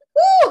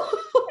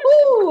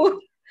 ooh.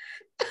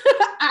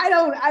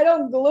 I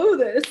don't glue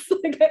this.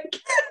 Like,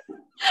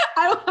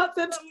 I don't have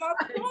to. My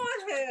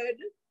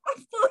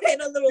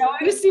forehead a little.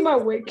 I just see my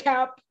wig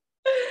cap.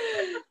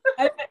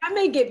 I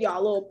may give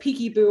y'all a little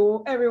peeky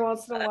boo every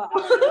once in a while.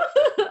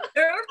 It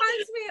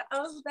reminds me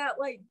of that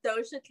like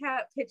Doja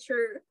Cat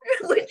picture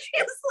when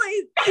she's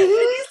like, did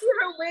you see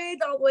her wig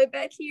all the way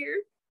back here?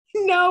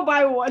 No, but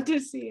I want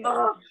to see it.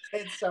 Oh,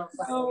 it's so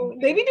funny. Oh,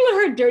 they be doing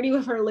her dirty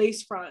with her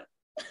lace front.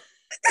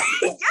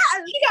 Yeah,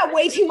 she got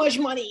way too much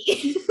money.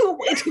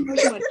 Way too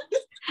much money.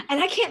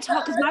 And I can't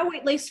talk because my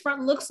white lace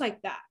front looks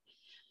like that.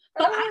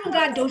 But I don't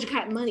got Doja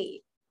Cat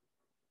money.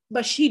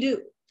 But she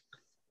do.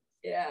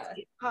 Yeah.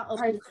 I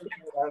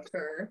love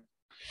her.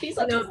 She's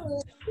like,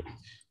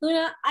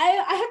 Luna,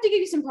 I have to give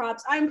you some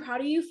props. I'm proud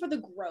of you for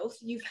the growth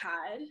you've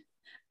had.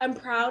 I'm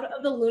proud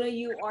of the Luna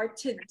you are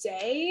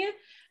today.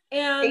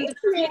 And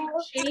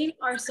shame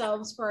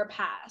ourselves for our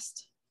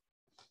past.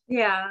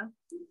 Yeah.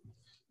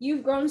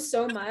 You've grown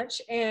so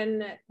much,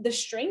 and the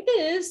strength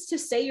is to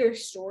say your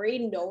story,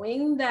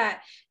 knowing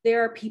that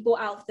there are people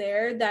out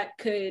there that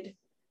could,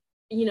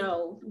 you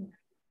know,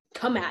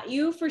 come at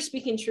you for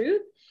speaking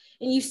truth,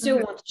 and you still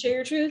want to share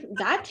your truth.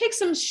 That takes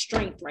some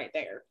strength right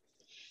there.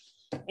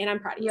 And I'm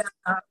proud of you.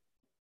 Yeah.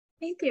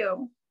 Thank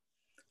you.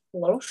 A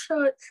little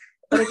shook.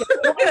 But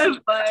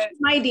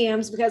my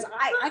DMs, because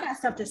I got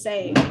stuff to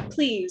say.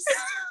 Please.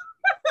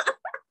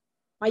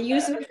 My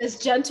username is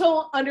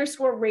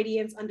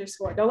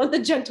gentle_radiance_. Don't let the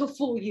gentle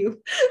fool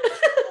you.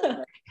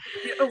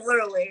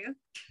 Literally.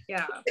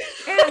 Yeah.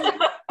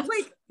 And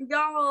like,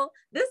 y'all,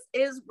 this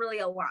is really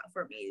a lot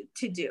for me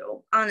to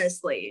do,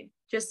 honestly.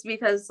 Just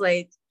because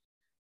like,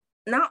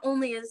 not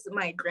only is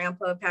my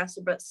grandpa a pastor,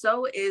 but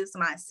so is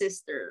my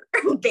sister,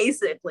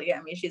 basically.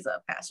 I mean, she's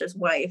a pastor's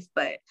wife,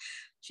 but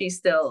she's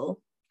still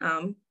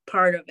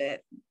part of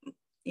it,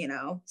 you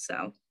know,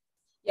 so.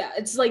 Yeah,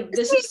 it's like,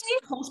 this is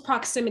close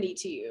proximity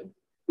to you.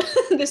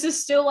 This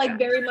is still like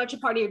very much a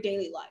part of your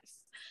daily life.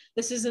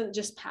 This isn't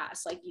just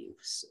past, like you.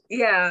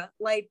 Yeah,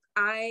 like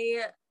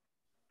the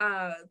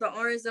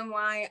only reason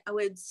why I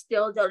would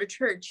still go to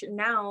church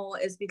now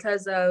is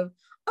because of,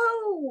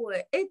 oh,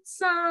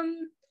 it's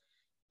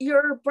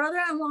your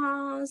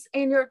brother-in-law's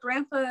and your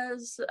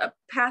grandpa's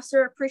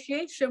pastor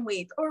appreciation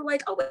week, or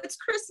like, oh, it's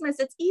Christmas,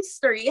 it's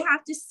Easter, you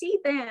have to see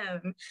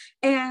them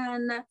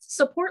and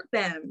support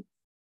them.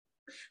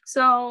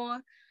 So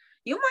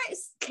you might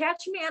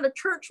catch me at a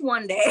church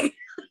one day.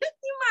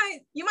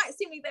 you might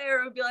see me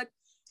there and be like,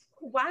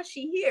 why is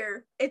she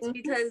here? It's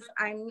because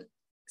I'm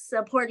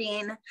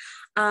supporting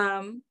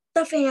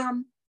the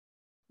fam.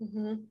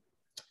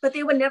 But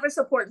they would never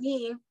support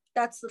me.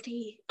 That's the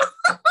tea.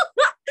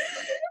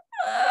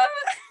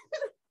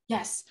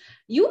 Yes,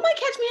 you might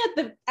catch me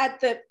at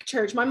the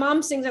church. My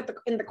mom sings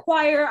in the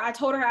choir. I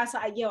told her, I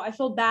said, I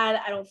feel bad.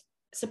 I don't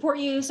support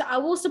you, so I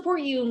will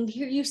support you and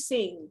hear you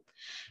sing.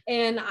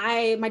 And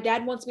my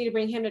dad wants me to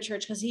bring him to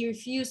church because he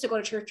refused to go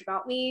to church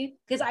without me,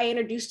 because I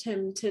introduced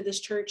him to this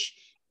church.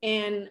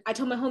 And I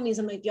told my homies,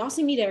 I'm like, y'all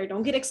see me there,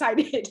 don't get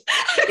excited.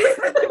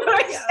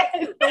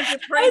 Don't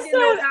get praised in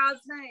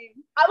God's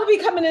name. I will be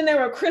coming in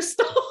there with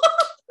crystals.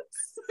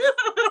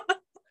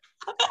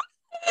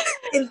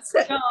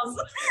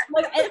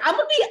 Like, and I'm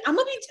gonna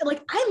be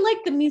like, I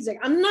like the music.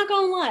 I'm not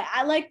gonna lie,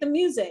 I like the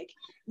music.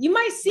 You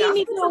might see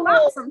me do a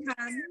little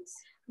sometimes,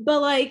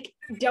 but like,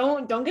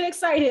 don't get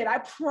excited. I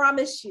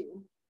promise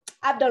you,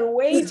 I've done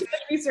way too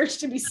much research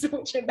to be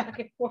switching back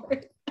and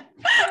forth.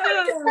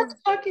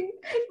 Fucking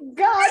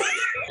God.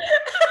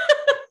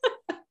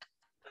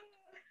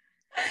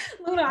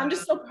 Luna, I'm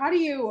just so proud of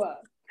you.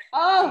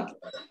 Oh,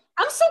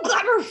 I'm so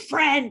glad we're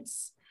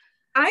friends.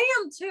 I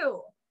am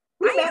too.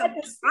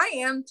 I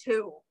am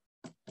too.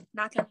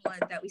 Not gonna lie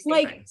that we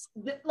stay friends.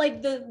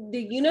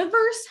 The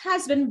universe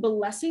has been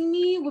blessing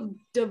me with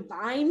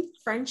divine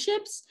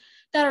friendships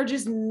that are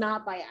just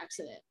not by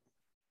accident.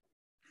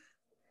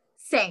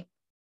 Same.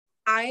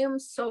 I am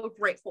so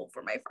grateful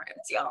for my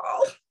friends,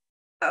 y'all.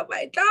 Oh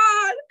my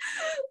God.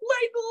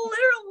 Like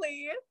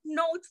literally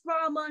no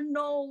trauma,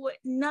 no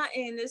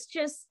nothing. It's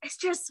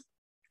just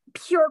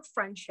pure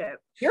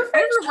friendship.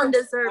 Everyone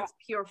deserves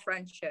pure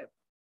friendship.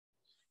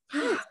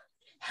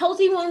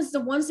 Healthy ones, the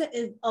ones that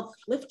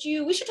uplift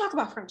you. We should talk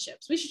about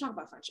friendships.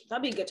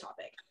 That'd be a good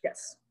topic.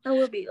 Yes, that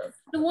would be good.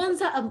 The ones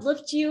that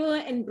uplift you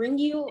and bring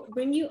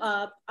you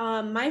up.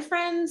 My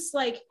friends,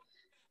 like,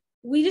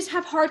 we just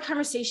have hard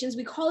conversations.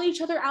 We call each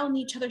other out on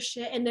each other's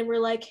shit, and then we're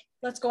like,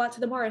 let's go out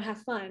to the bar and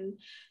have fun.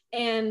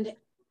 And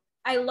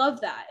I love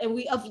that. And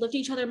we uplift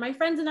each other. My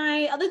friends and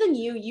I, other than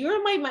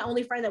you're my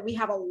only friend that we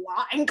have a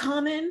lot in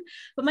common.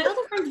 But my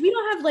other friends, we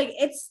don't have, like,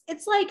 it's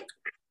like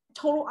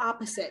total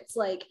opposites.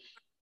 Like,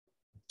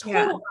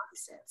 total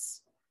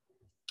opposites.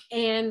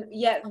 And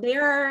yet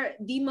they're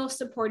the most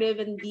supportive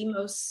and the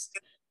most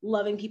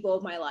loving people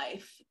of my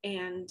life.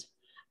 And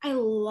I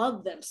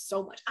love them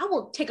so much. I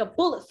will take a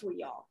bullet for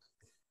y'all.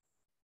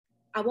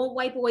 I won't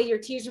wipe away your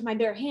tears with my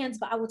bare hands,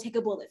 but I will take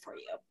a bullet for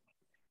you.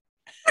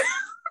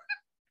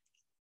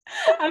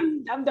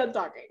 I'm done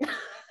talking.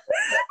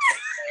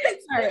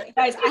 Sorry,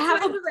 guys. I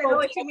have I know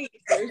what you mean.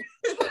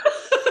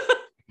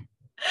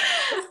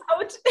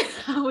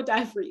 I would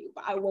die for you,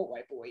 but I won't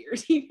wipe away your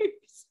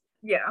tears.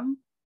 Yeah,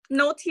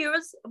 no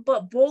tears,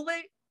 but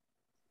bullet,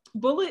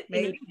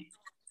 maybe.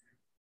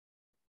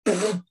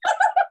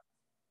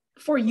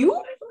 For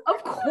you,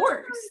 of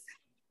course.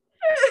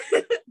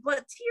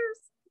 But tears,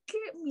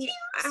 get me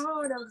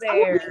out of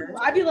there.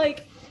 I'd be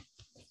like,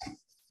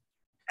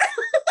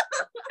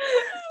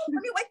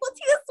 let me wipe my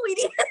tears,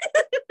 sweetie.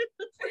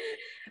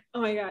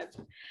 Oh my God.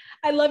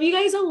 I love you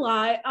guys a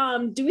lot.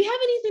 Do we have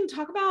anything to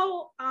talk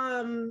about?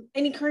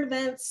 Any current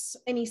events,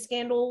 any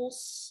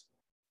scandals?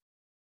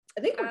 I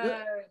think we're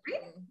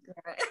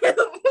good.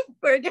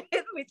 We're good.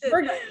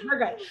 We're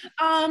good.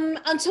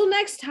 Until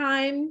next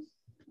time.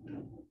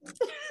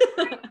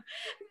 Bye.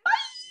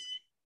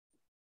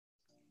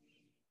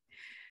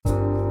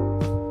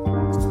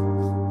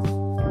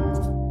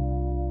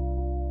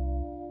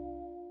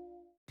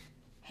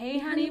 Hey,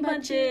 honey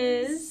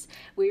bunches.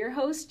 We're your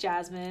hosts,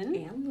 Jasmine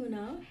and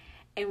Luna.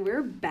 And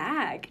we're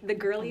back. The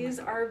girlies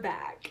are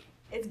back.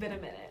 It's been a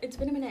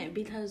minute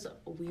because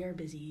we are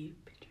busy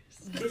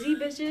bitches. Busy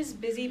bitches,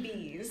 busy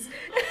bees.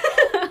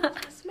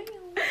 Yes, ma'am.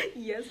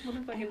 Yes,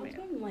 motherfucking ma'am.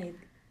 I'm like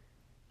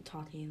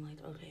talking like,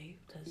 okay,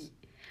 because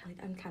like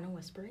I'm kind of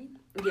whispering.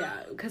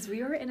 Yeah, because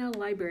we are in a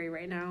library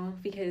right now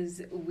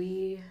because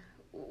we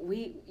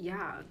we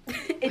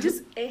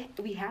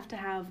have to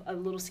have a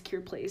little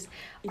secure place.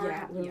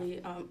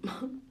 Literally,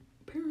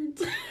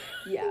 parents.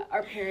 Yeah,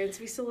 our parents,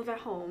 we still live at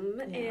home,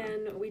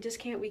 and we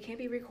can't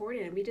be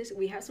recording.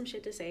 We have some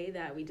shit to say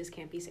that we just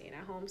can't be saying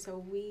at home, so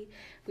we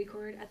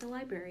record at the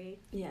library.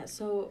 Yeah,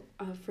 so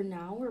for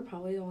now we're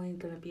probably only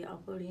gonna be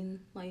uploading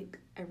like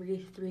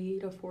every 3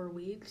 to 4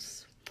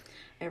 weeks,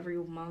 every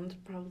month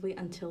probably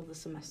until the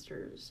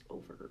semester's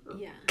over.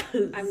 Yeah,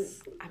 I'm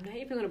not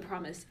even gonna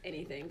promise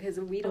anything because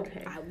we don't.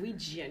 Okay. We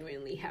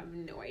genuinely have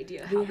no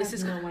idea how this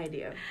is. No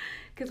idea.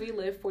 Because we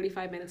live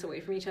 45 minutes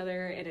away from each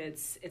other, and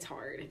it's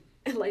hard.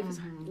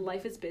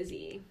 Life is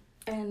busy,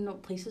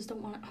 and places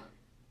don't want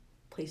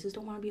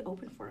to be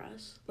open for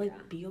us. Like,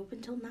 be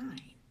open till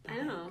 9. I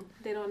don't know.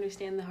 They don't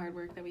understand the hard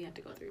work that we have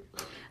to go through.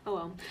 Oh,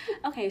 well.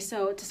 Okay,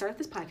 so to start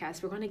this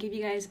podcast, we're going to give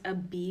you guys a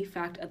bee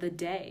fact of the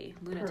day.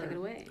 Luna, take it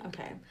away.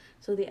 Okay.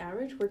 So the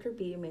average worker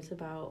bee makes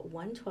about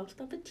 1/12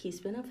 of a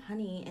teaspoon of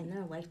honey in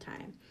their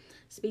lifetime.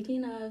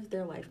 Speaking of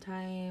their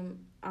lifetime,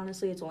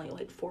 honestly, it's only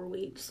like 4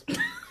 weeks.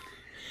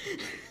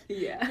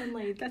 Yeah. And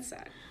like that's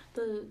sad.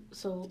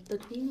 The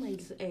queen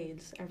lays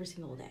eggs every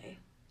single day.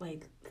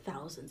 Like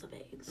thousands of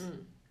eggs.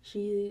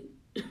 She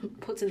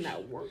puts in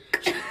that work.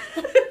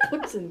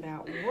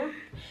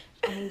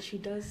 And she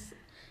does,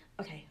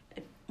 okay,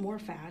 more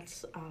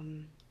facts.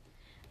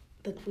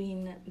 The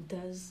queen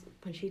does,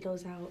 when she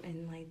goes out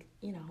and, like,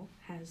 you know,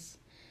 has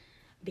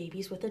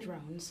babies with the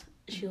drones,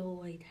 she'll,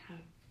 like,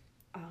 have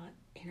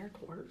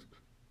intercourse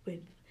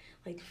with,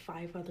 like,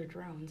 5 other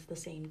drones the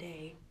same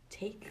day,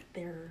 take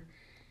their,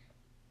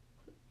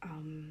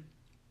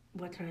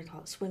 what can I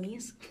call it,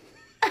 swimmies?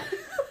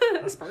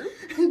 Sperm?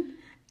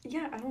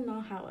 Yeah, I don't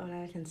know what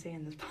I can say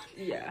in this podcast.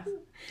 Yeah.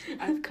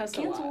 I've cussed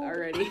a lot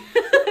already.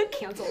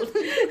 Canceled.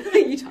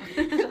 You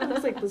talking? I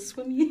was like, the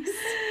swimmies.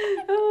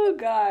 Oh,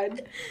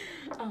 God.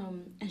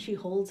 And she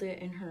holds it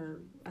in her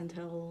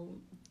until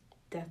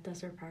death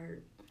does her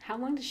part. How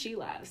long does she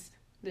last?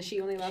 Does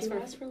she only last for... She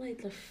lasts for,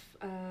 like,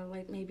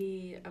 like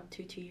maybe up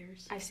to 2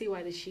 years. I see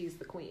why she's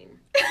the queen.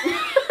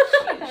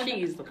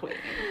 She's the queen.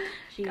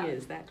 She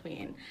is that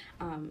queen.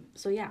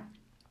 So, yeah.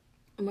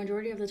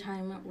 Majority of the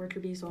time, worker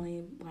bees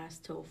only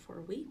last till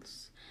 4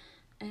 weeks,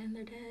 and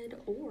they're dead.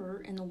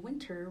 Or in the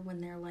winter,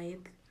 when they're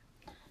like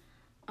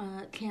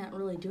can't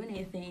really do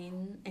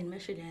anything in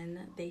Michigan,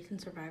 they can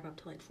survive up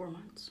to like 4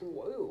 months.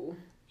 Whoa!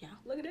 Yeah,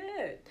 look at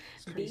it.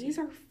 Bees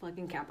are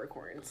fucking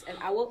Capricorns, and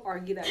I will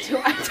argue that too.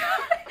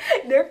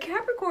 They're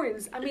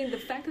Capricorns. I mean, the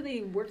fact that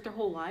they work their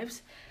whole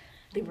lives.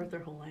 They work their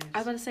whole lives. I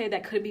was about to say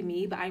that could be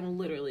me, but I'm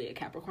literally a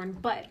Capricorn.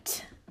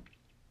 But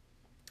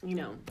you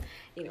know,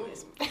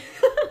 anyways.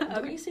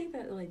 Don't you think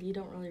that, like, you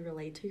don't really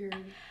relate to your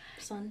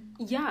son?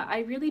 Yeah, I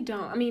really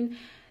don't. I mean,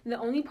 the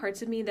only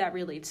parts of me that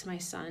relates to my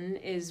son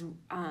is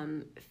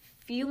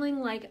feeling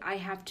like I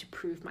have to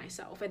prove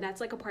myself. And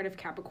that's, like, a part of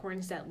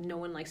Capricorns that no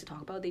one likes to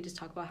talk about. They just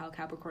talk about how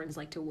Capricorns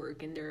like to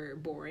work and they're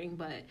boring.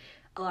 But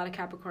a lot of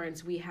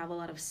Capricorns, we have a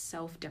lot of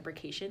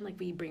self-deprecation. Like,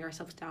 we bring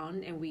ourselves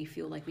down and we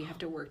feel like we have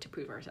to work to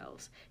prove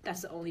ourselves.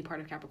 That's the only part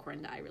of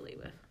Capricorn that I relate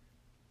with.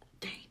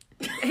 Dang.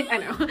 I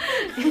know.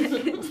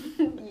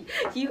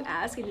 You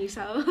ask and you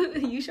shall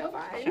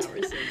find.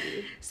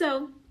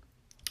 So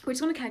we're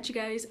just going to catch you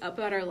guys up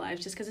about our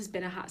lives just because it's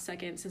been a hot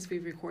second since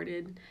we've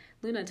recorded.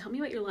 Luna, tell me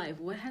about your life.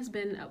 What has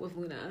been up with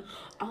Luna?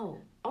 Oh,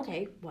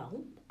 okay.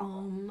 Well,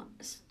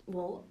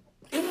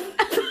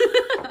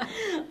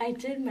 I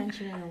did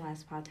mention in the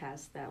last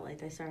podcast that,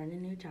 like, I started a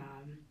new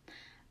job,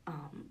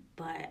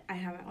 but I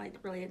haven't, like,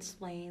 really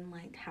explained,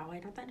 like, how I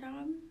got that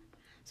job.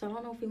 So I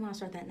don't know if we want to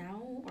start that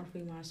now or if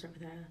we want to start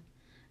with the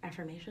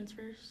affirmations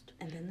first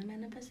and then the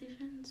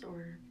manifestations,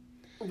 or...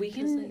 We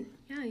can, like,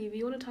 yeah, if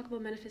you want to talk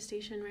about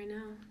manifestation right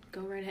now,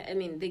 go right ahead. I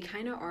mean, they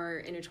kind of are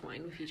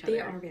intertwined with each other. They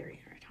are very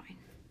intertwined.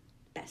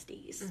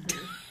 Besties.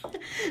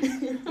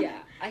 Mm-hmm. Yeah,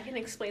 I can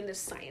explain the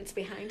science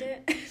behind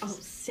it. Oh,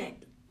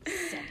 sick.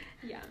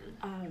 Yeah.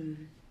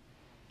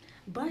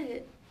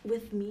 But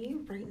with me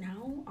right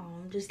now,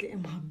 just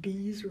getting my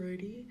bees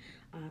ready.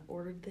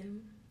 Ordered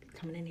them,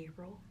 coming in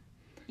April.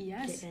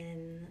 Yes.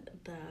 Getting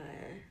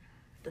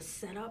the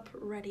setup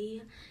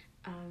ready.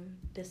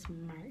 This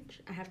March,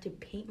 I have to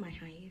paint my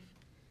hive.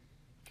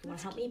 You want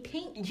to help me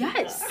paint?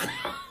 Yes.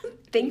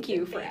 Thank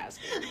you for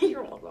asking.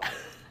 You're welcome.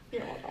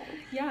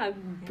 Yeah,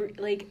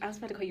 like, I was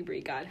about to call you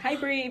Brie. God. Hi,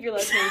 Brie, if you're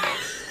listening.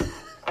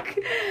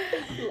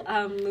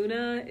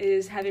 Luna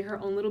is having her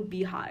own little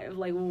beehive.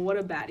 Like, what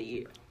a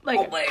baddie. Like,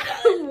 oh my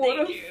God, what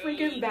a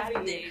freaking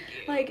baddie.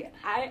 Like,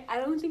 I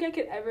don't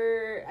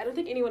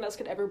think anyone else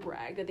could ever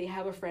brag that they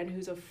have a friend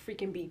who's a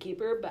freaking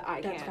beekeeper, but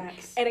I can.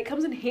 Facts. And it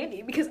comes in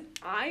handy because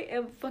I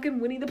am fucking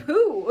Winnie the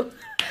Pooh.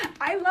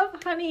 I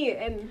love honey,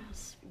 and,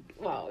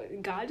 well,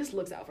 God just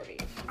looks out for me.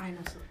 I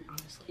know, so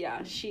honestly.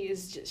 Yeah, she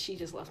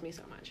just loves me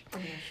so much. Oh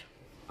my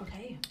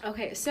gosh.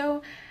 Okay,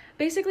 so...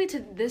 basically, to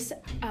this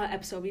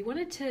episode, we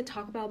wanted to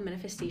talk about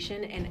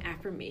manifestation and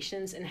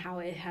affirmations and how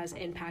it has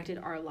impacted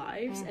our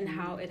lives and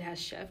how it has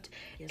shifted.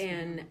 Yes,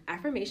 and ma'am.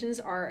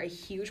 Affirmations are a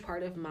huge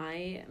part of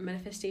my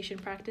manifestation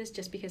practice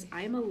just because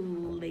I'm a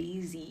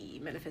lazy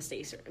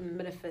manifester,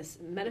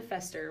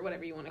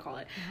 whatever you want to call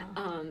it.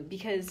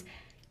 Because...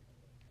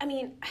 I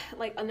mean,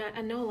 like,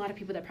 I know a lot of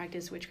people that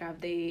practice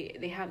witchcraft,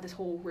 they have this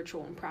whole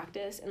ritual and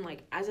practice, and,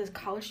 like, as a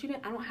college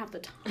student, I don't have the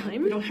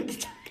time. We don't have the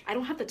time. I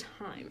don't have the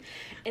time.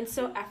 And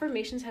so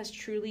affirmations has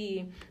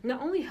truly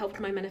not only helped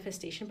my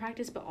manifestation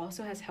practice, but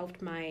also has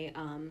helped my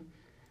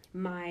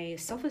my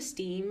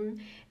self-esteem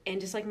and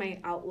just, like, my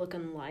outlook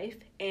on life.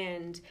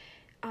 And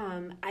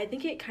I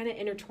think it kind of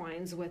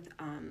intertwines with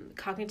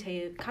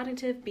cognitive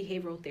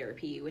behavioral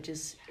therapy, which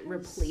is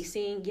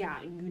replacing.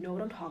 Yeah, you know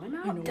what I'm talking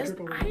about.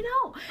 I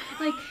know.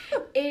 Like,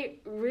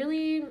 it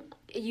really,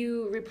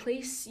 you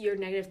replace your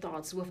negative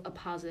thoughts with a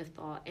positive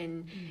thought,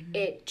 and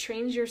it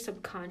trains your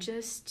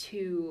subconscious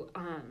to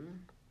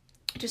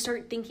to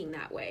start thinking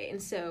that way.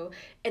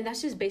 And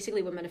that's just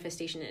basically what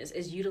manifestation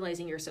is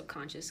utilizing your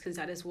subconscious, because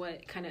that is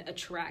what kind of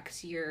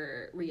attracts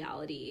your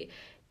reality.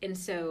 And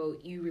so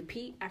you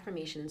repeat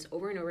affirmations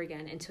over and over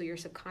again until your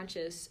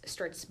subconscious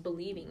starts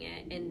believing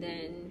it, and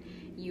then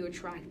you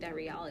attract that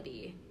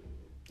reality.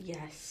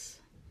 Yes.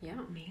 Yeah.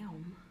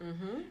 Ma'am.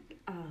 Mm-hmm.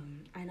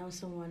 I know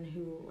someone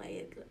who,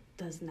 like,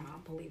 does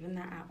not believe in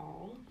that at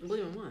all.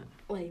 Believe in what?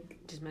 Like,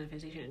 just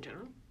manifestation in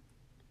general?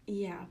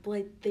 Yeah, but,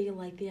 like, they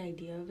like the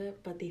idea of it,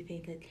 but they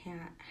think it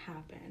can't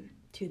happen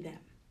to them.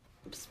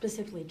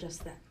 Specifically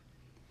just them.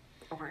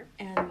 Okay.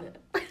 And,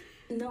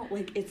 no,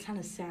 like, it's kind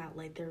of sad.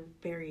 Like, they're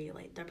very,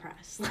 like,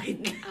 depressed.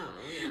 Like,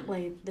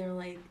 like, they're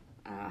like,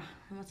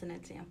 what's an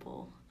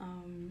example?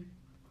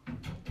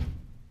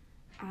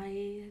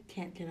 I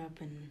can't get up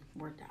and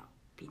work out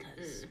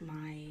because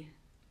my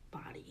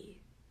body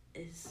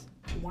is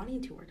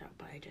wanting to work out,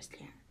 but I just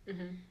can't.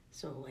 Mm-hmm.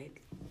 So,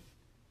 like,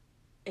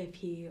 if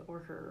he or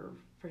her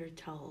were to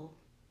tell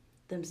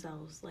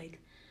themselves, like,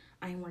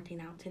 I'm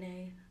working out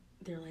today,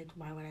 they're like,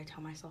 why would I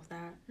tell myself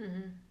that?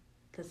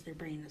 Because their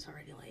brain is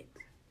already like,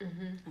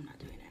 I'm not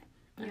doing it.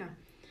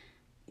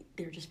 But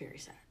they're just very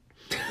sad.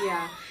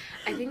 Yeah.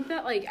 I think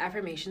that, like,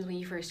 affirmations, when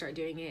you first start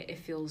doing it, it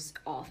feels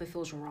off, it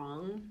feels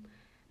wrong.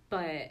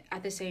 But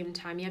at the same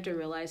time, you have to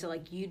realize that,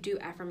 like, you do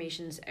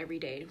affirmations every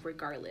day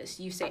regardless.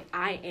 You say,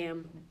 I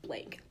am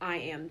blank. I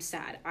am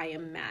sad. I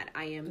am mad.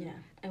 I am... Yeah.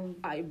 And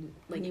I'm,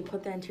 like... when you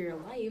put that into your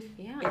life,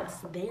 it's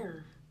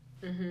there.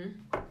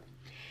 Mm-hmm.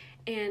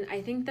 And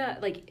I think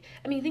that, like...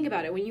 I mean, think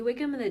about it. When you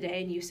wake up in the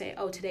day and you say,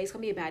 oh, today's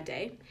going to be a bad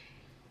day,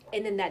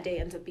 and then that day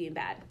ends up being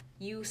bad,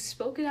 you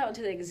spoke it out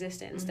into the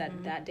existence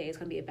that that day is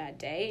going to be a bad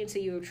day, and so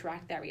you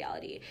attract that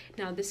reality.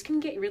 Now, this can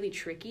get really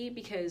tricky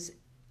because...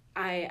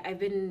 I've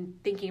been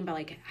thinking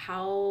about,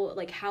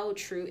 how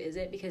true is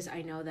it? Because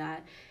I know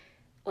that,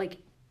 like,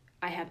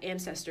 I have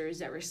ancestors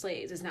that were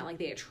slaves. It's not like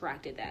they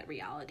attracted that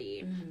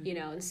reality, you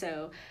know? And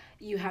so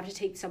you have to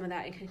take some of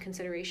that in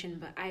consideration.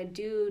 But I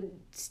do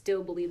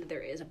still believe that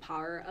there is a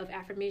power of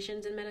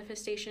affirmations and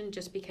manifestation,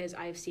 just because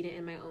I've seen it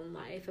in my own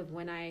life of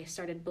when I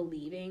started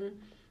believing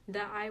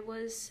that I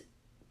was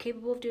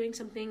capable of doing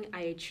something,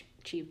 I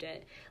achieved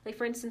it. Like,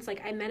 for instance,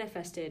 like, I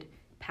manifested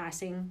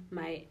passing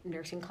my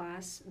nursing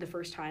class the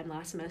first time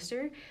last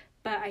semester,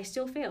 but I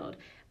still failed.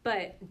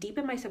 But deep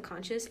in my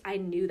subconscious, I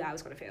knew that I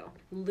was going to fail.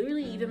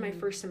 Literally, even my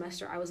first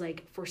semester, I was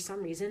like, for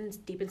some reason,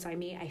 deep inside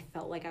me, I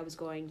felt like I was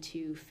going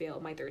to fail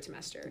my third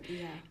semester.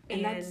 Yeah.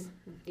 And that's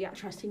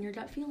trusting your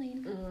gut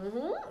feeling.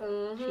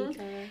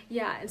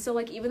 Yeah. And so,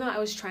 like, even though I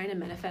was trying to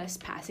manifest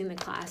passing the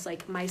class,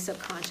 like, my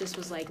subconscious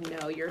was like,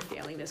 no, you're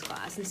failing this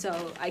class. And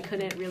so I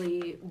couldn't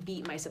really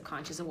beat my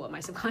subconscious of what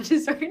my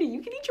subconscious started.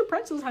 You can eat your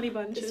pretzels, honey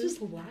bunches. It's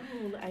just loud.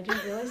 I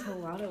didn't realize how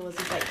loud it was.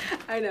 It's like...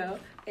 I know.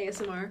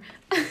 ASMR.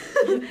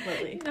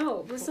 Really.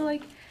 No, but so,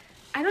 like,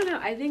 I don't know.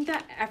 I think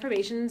that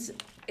affirmations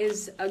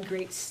is a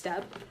great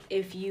step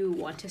if you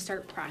want to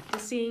start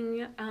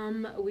practicing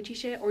witchy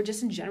shit, or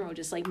just in general,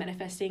 just like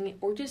manifesting,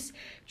 or just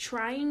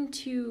trying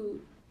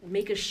to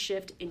make a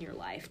shift in your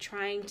life.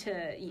 Trying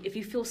to, if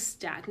you feel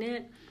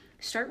stagnant,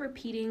 start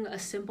repeating a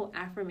simple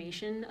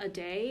affirmation a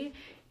day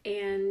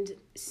and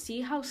see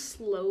how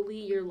slowly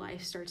your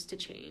life starts to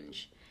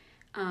change.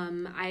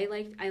 I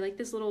like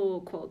this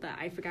little quote that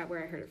I forgot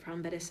where I heard it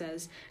from, but it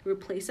says,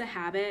 replace a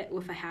habit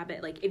with a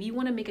habit. Like, if you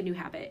want to make a new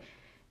habit,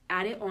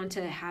 add it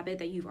onto a habit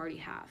that you already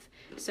have.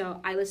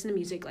 So I listen to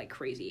music like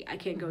crazy. I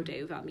can't go a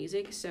day without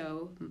music.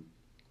 So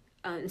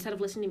instead of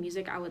listening to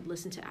music, I would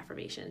listen to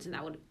affirmations, and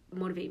that would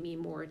motivate me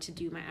more to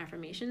do my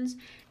affirmations.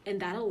 And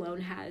that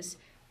alone has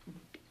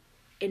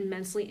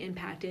immensely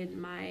impacted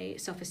my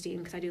self-esteem,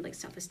 because I do like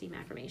self-esteem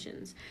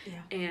affirmations.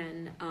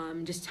 And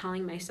just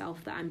telling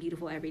myself that I'm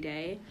beautiful every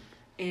day,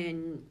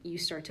 and you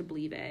start to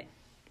believe it.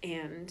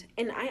 And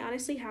I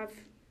honestly have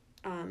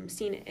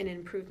seen an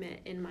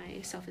improvement in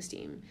my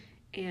self-esteem,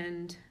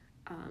 and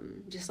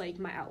just like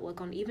my outlook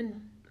on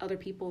even other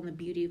people and the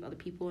beauty of other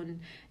people,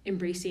 and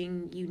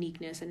embracing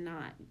uniqueness and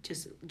not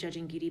just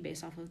judging beauty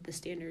based off of the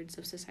standards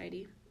of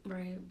society.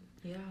 Right.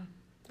 Yeah.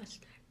 That's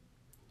good.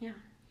 Yeah.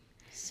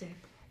 Sick.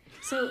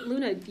 So,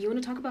 Luna, do you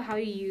want to talk about how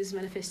you use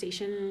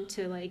manifestation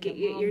to, like, get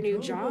your new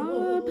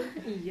job?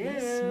 Yeah.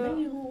 Yes,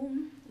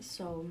 ma'am.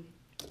 So,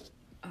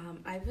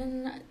 I've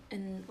been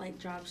in, like,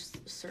 job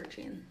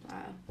searching,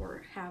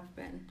 or had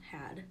been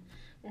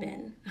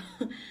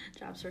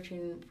job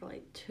searching for,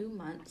 like, 2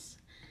 months.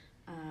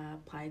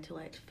 Applied to,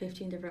 like,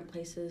 15 different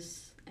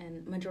places,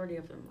 and majority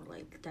of them were,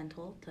 like,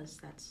 dental, because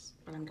that's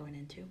what I'm going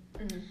into.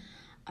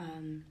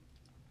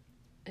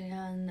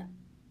 And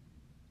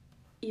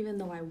even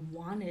though I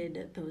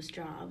wanted those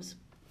jobs,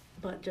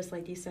 but just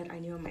like you said, I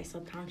knew in my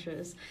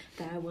subconscious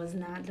that I was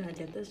not gonna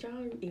get this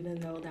job, even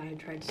though that I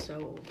tried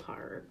so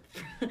hard.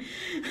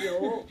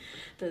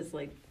 Because,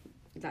 like,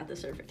 got the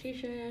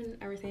certification,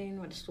 everything,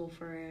 went to school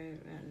for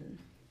it, and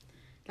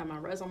got my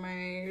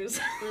resumes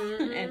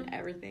and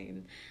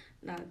everything,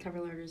 cover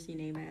letters, you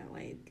name it.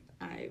 Like,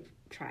 I've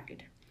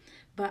tried,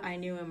 but I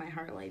knew in my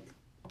heart, like,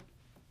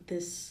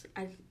 this,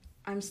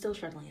 I'm still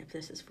struggling if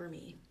this is for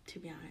me, to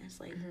be honest.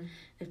 Like,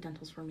 if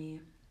dental's for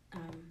me,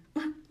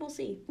 we'll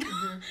see.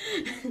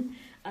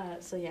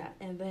 So yeah,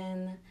 and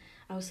then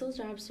I was still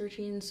job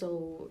searching,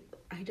 so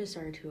I just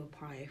started to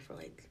apply for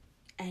like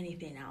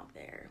anything out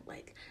there,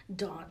 like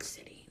dog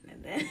sitting,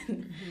 and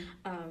then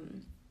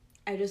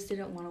I just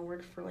didn't want to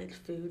work for like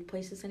food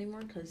places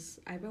anymore, because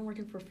I've been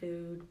working for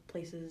food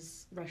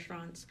places,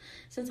 restaurants,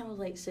 since I was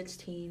like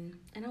 16,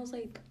 and I was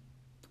like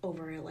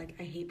over it. Like,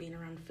 I hate being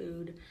around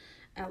food,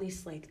 at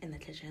least like in the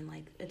kitchen.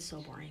 Like, it's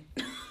so boring.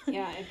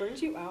 Yeah, it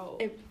burns you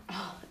out.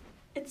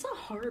 It's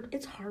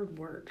hard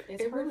work.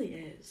 It really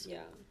is.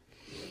 Yeah.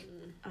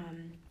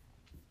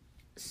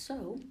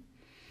 So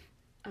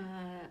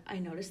I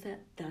noticed that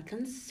the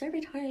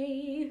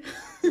conservatory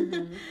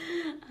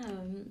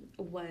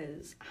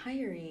was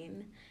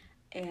hiring,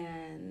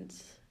 and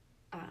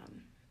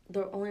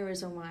the only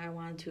reason why I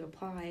wanted to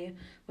apply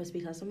was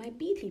because of my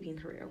beekeeping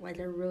career. Like,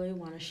 I really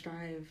want to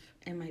strive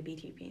in my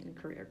beekeeping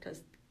career,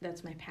 because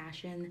that's my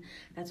passion.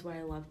 That's what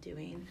I love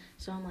doing.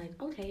 So I'm like,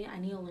 okay, I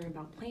need to learn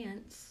about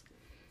plants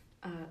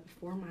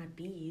for my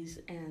bees,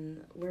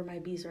 and where my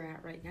bees are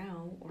at right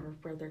now, or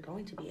where they're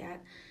going to be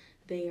at,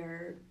 they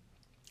are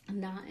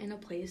not in a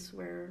place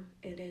where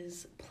it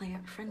is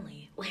plant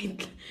friendly.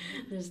 Like,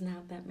 there's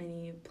not that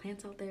many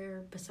plants out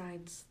there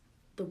besides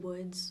the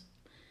woods,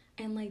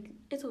 and like,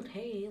 it's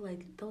okay,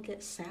 like, they'll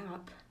get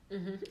sap.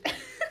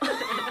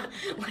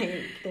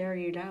 Like, there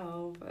you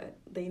go, but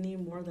they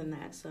need more than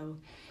that. So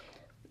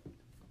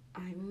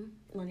I'm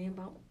learning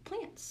about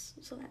plants,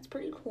 so that's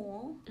pretty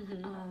cool.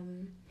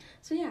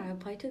 So yeah, I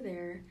applied to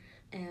there,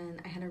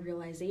 and I had a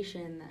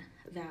realization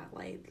that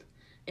like,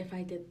 if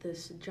I did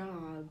this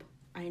job,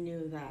 I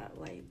knew that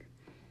like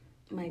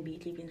my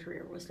beekeeping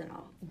career was gonna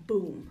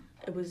boom.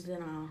 It was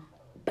gonna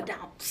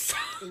bounce.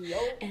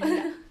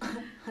 And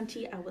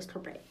hunty, I was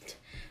correct.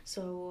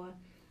 So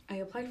I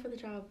applied for the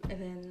job, and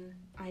then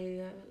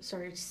I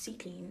started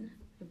seeking,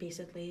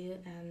 basically,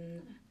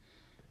 and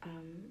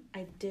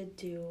I did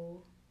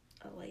do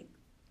like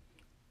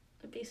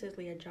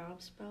basically a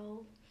job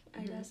spell,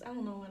 I guess. I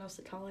don't know what else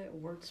to call it,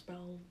 work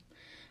spell,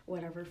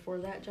 whatever, for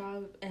that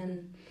job.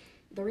 And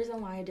the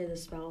reason why I did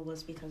this spell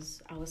was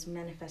because I was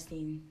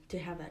manifesting to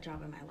have that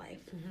job in my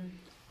life.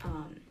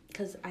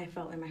 Because I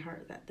felt in my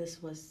heart that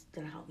this was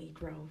going to help me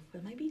grow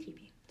with my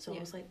beekeeping. So I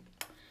was like,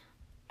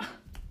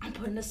 I'm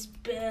putting a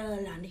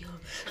spell on you.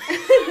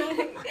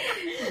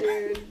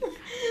 Dude.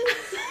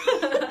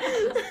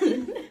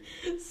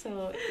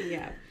 So,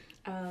 yeah.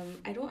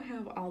 I don't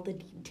have all the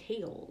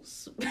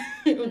details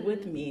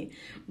with me,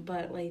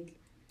 but like,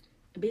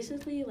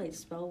 basically, like,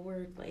 spell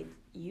work, like,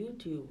 you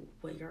do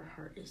what your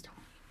heart is telling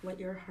you, what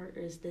your heart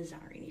is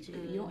desiring you to do.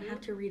 You don't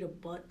have to read a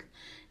book.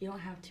 You don't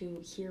have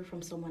to hear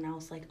from someone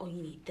else like, oh,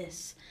 you need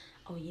this.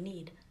 Oh, you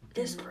need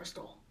this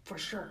crystal for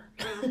sure.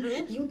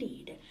 You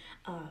need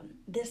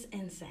this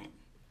incense.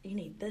 You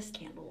need this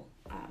candle.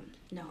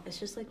 No, it's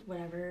just like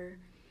whatever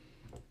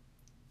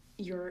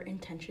your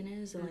intention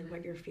is, and like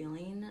what you're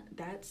feeling,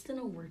 that's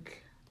gonna work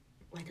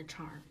like a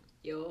charm.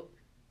 Yup.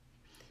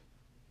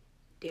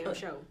 Damn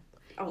show.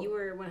 Oh. You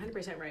were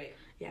 100% right.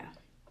 Yeah.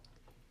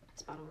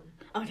 Spot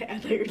on. Okay, I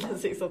thought you were gonna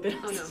say something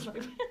else.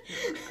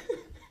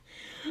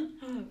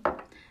 Oh no.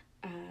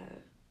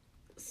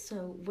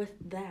 So with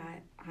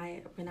that,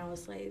 when I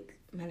was like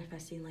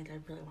manifesting, like, I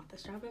really want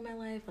this job in my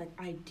life, like,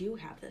 I do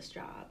have this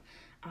job.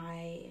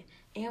 I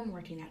am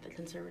working at the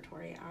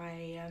conservatory.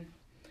 I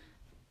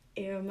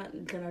am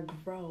gonna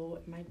grow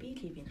my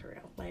beekeeping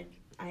career. Like,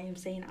 I am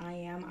saying I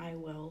am, I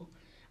will,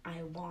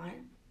 I want,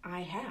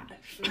 I have.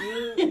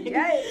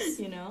 Yes.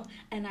 You know?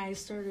 And I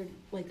started,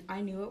 like,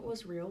 I knew it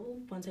was real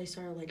once I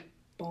started, like,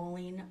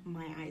 bawling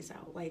my eyes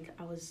out. Like,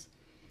 I was,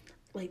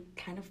 like,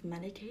 kind of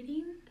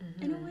meditating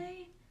in a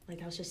way.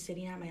 Like, I was just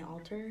sitting at my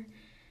altar,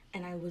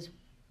 and I was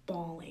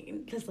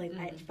bawling. Because, like,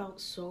 I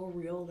felt so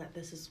real that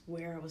this is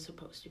where I was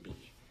supposed to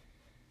be.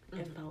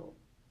 It felt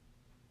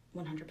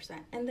 100%.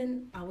 And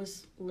then I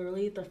was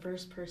literally the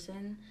first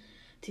person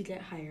to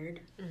get hired.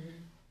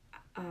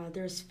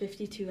 There's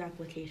 52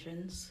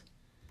 applications,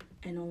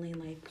 and only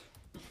like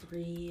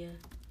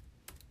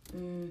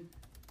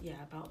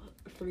about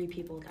three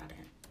people got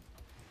in.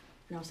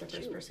 And I was the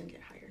first person to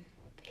get hired.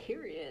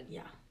 Period.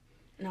 Yeah.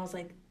 And I was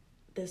like,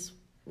 this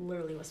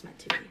literally was meant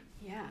to be.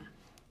 Yeah.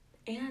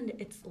 And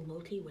it's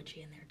low-key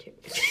witchy in there too.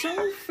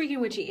 So freaking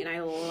witchy, and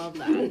I love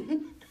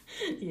that.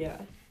 Yeah.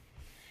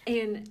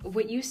 And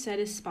what you said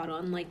is spot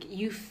on. Like,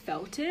 you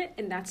felt it,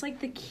 and that's like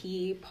the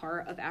key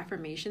part of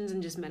affirmations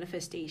and just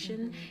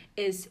manifestation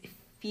is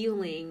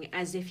feeling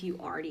as if you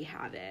already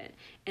have it.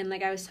 And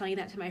like, I was telling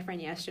that to my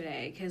friend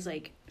yesterday, because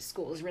like,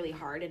 school is really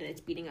hard and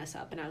it's beating us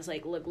up, and I was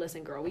like, look,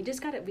 listen, girl, we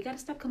gotta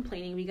stop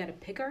complaining. We gotta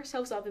pick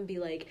ourselves up and be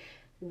like,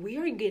 we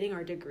are getting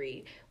our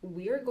degree.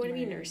 We are going to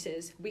be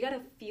nurses. We gotta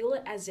feel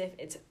it as if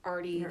it's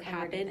already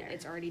happened.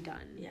 It's already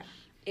done. Yeah.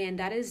 And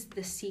that is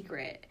the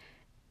secret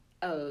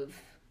of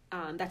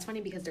That's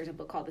funny because there's a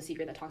book called The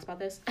Secret that talks about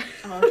this.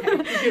 Oh,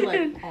 okay. You're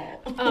like,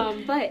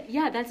 oh. But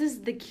yeah, that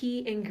is the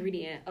key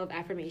ingredient of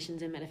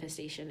affirmations and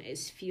manifestation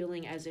is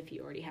feeling as if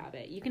you already have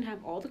it. You can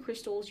have all the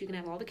crystals, you can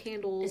have all the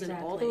candles and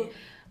all the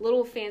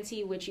little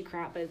fancy witchy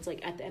crap, but it's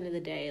like at the end of the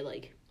day,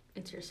 like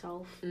it's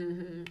yourself.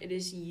 It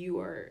is you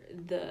are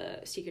the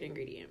secret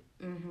ingredient.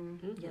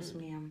 Yes,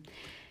 ma'am.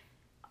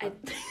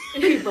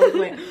 We both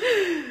went.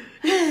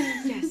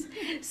 Yes.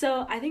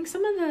 So I think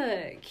some of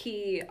the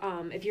key,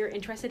 if you're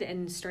interested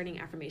in starting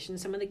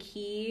affirmations, some of the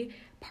key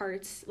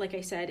parts, like I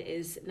said,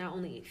 is not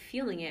only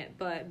feeling it,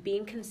 but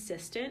being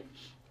consistent,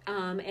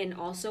 and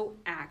also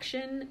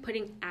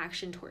putting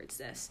action towards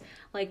this.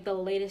 Like the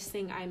latest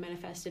thing I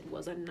manifested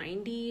was a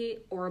 90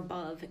 or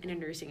above in a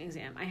nursing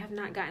exam. I have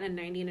not gotten a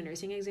 90 in a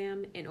nursing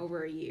exam in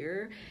over a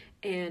year.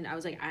 And I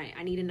was like,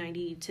 I need a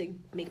 90 to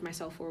make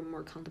myself feel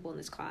more comfortable in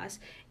this class.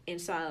 And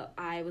so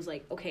I was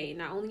like, okay,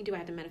 not only do I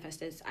have to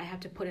manifest this, I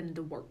have to put in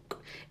the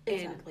work.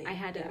 Exactly. And I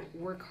had to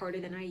work harder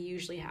than I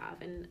usually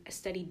have and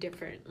study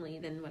differently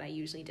than what I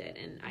usually did.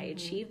 And I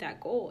achieved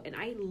that goal. And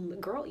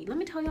girl, let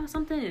me tell y'all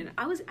something.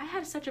 I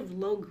had such a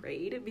low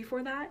grade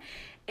before that.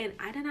 And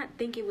I did not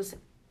think it was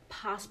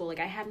possible. Like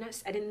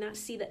I did not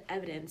see the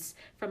evidence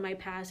from my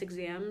past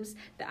exams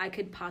that I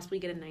could possibly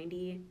get a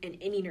 90 in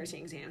any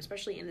nursing exam,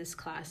 especially in this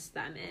class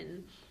that I'm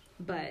in.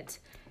 But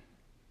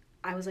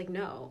I was like,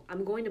 no,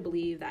 I'm going to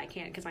believe that I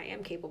can because I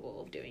am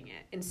capable of doing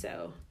it. And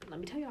so let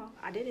me tell y'all,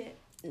 I did it.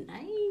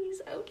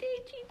 Nice. Okay,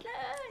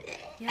 Gina.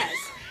 Yes.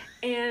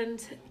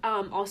 And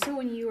also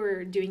when you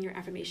are doing your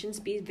affirmations,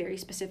 be very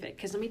specific.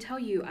 Because let me tell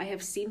you, I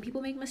have seen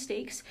people make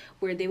mistakes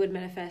where they would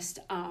manifest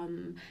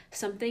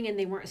something and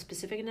they weren't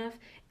specific enough.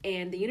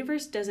 And the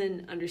universe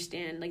doesn't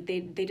understand. Like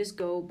they just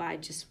go by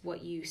just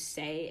what you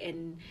say,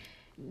 and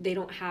they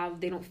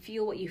don't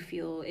feel what you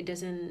feel. It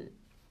doesn't,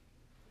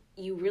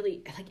 you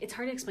really, like, it's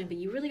hard to explain, but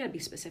you really got to be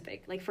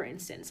specific. Like for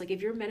instance, like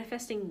if you're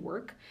manifesting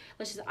work,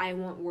 let's just, I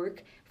want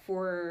work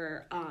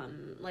for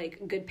like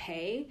good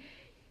pay.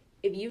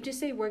 If you just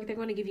say work, they're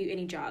going to give you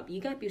any job.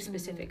 You got to be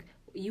specific.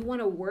 You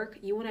want to work,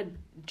 you want a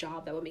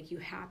job that will make you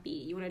happy.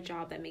 You want a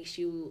job that makes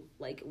you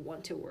like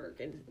want to work,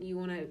 and you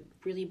want to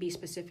really be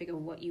specific of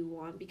what you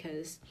want,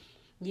 because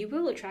you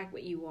will attract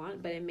what you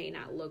want, but it may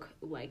not look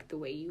like the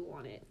way you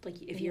want it.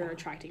 Like if you're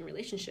attracting a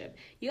relationship,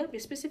 you have to be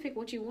specific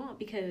what you want,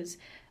 because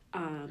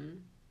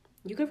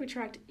you can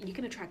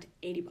attract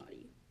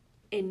anybody,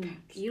 and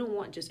you don't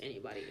want just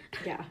anybody.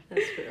 Yeah,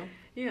 that's true.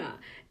 Yeah.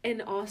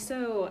 And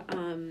also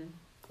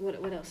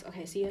what else?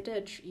 Okay, so you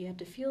have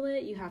to feel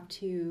it, you have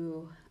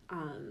to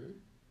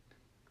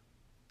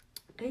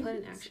put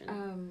in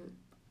action.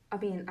 I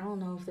mean, I don't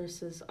know if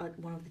this is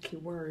one of the key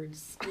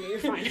words. Yeah, you're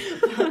fine.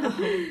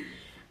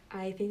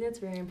 I think that's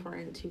very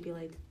important to be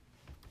like,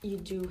 you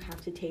do have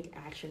to take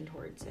action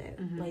towards it.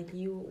 Like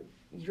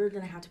you're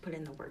gonna have to put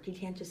in the work. You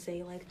can't just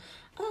say like,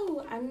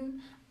 oh,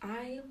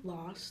 I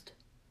lost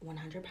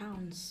 100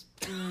 pounds.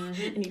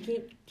 And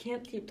you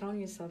can't keep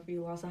telling yourself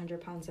you lost 100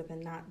 pounds and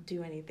then not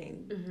do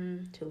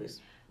anything to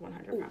lose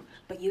 100 pounds.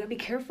 But you gotta be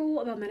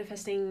careful about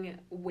manifesting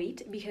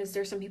weight, because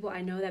there's some people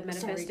I know that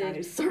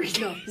manifested. Sorry,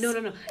 guys.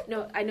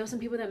 No. I know some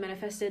people that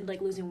manifested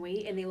like losing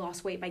weight, and they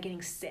lost weight by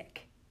getting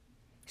sick.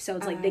 So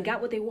it's like they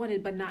got what they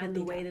wanted, but not in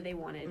the way that they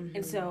wanted.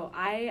 And so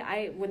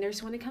I when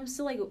it comes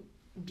to like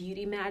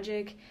beauty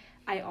magic,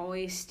 I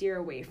always steer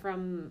away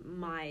from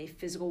my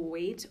physical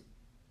weight,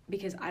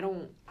 because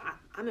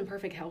I'm in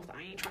perfect health.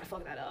 I ain't trying to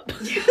fuck that up.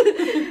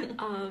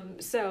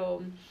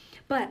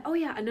 But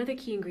another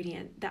key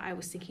ingredient that I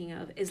was thinking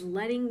of is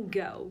letting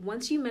go.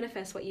 Once you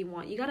manifest what you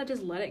want, you gotta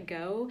just let it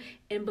go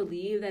and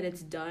believe that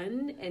it's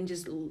done, and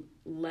just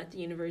let the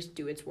universe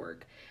do its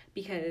work.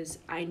 Because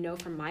I know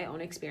from my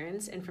own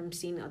experience and from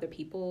seeing other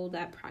people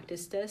that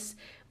practice this,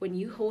 when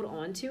you hold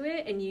on to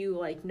it and you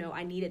like, no,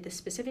 I need it this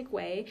specific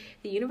way,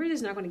 the universe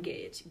is not going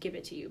to give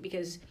it to you,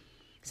 because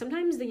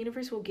sometimes the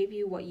universe will give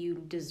you what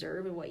you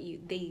deserve and what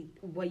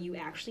you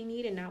actually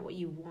need, and not what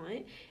you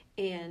want.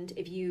 And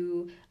if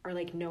you are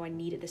like, no, I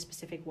need it this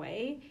specific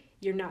way,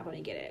 you're not going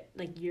to get it.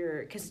 Like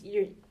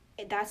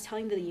that's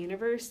telling the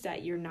universe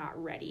that you're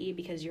not ready,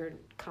 because you're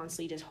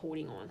constantly just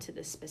holding on to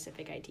this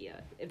specific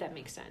idea, if that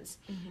makes sense.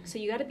 So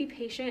you got to be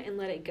patient and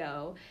let it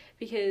go,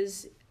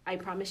 because I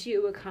promise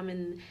you it will come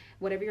in,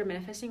 whatever you're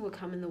manifesting will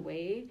come in the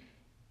way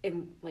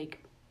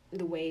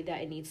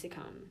that it needs to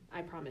come.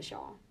 I promise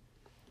y'all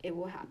it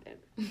will happen.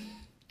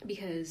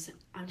 Because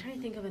I'm trying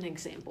to think of an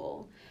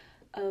example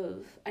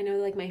of, I know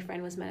like my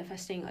friend was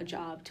manifesting a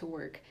job to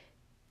work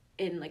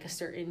in like a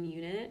certain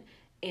unit,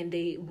 and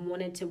they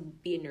wanted to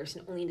be a nurse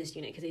and only in this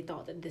unit because they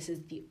thought that this is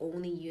the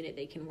only unit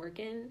they can work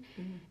in.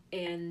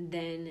 And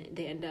then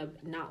they end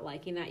up not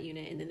liking that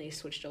unit, and then they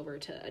switched over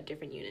to a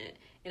different unit.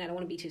 And I don't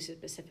want to be too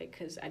specific,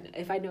 because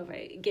if I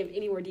give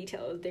any more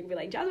details, they'd be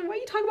like, Jasmine, why are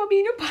you talking about me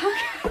in your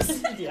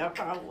podcast? Yeah,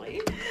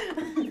 probably.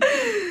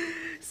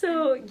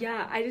 So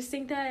yeah, I just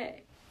think that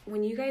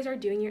when you guys are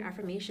doing your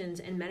affirmations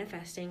and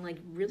manifesting, like,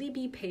 really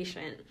be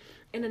patient.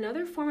 And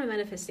another form of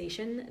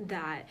manifestation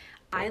that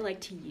I like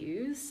to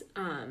use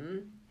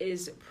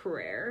is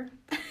prayer.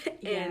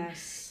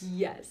 Yes.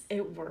 Yes.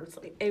 It works.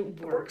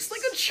 It works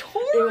like a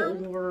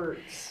charm. It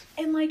works.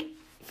 And, like,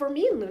 for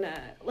me and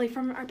Luna, like,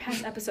 from our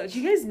past episodes,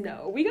 you guys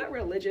know we got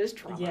religious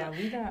trauma. Yeah,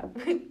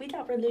 we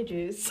got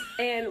religious.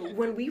 And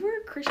when we were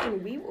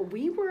Christian,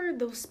 we were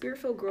those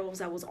spirit-filled girls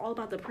that was all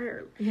about the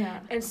prayer. Yeah.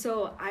 And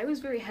so I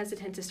was very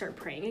hesitant to start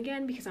praying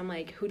again because I'm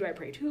like, who do I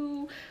pray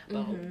to?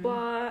 Blah, blah,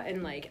 blah.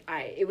 And, like,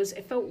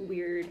 it felt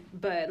weird.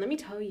 But let me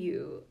tell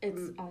you.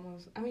 It's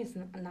almost, I mean, it's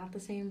not the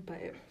same, but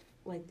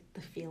like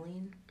the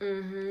feeling.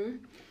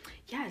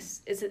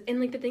 Yes, and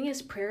like the thing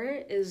is,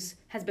 prayer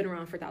has been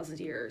around for thousands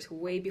of years,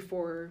 way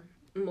before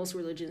most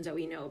religions that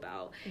we know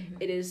about.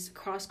 It is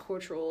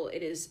cross-cultural.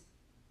 It is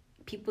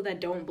people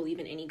that don't believe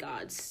in any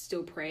gods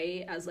still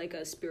pray as like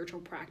a spiritual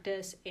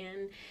practice,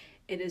 and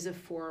it is a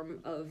form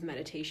of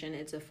meditation.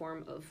 It's a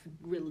form of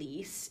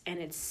release, and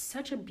it's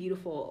such a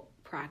beautiful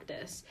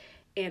practice.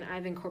 And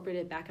I've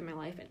incorporated it back in my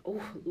life, and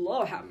oh,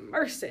 Lord have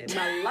mercy,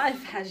 my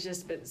life has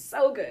just been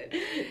so good.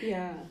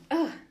 Yeah.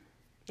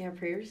 Yeah,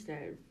 prayer's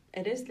dead.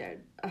 It is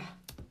dead.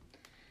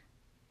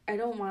 I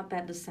don't want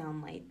that to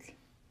sound like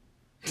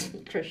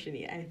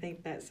Christian-y. I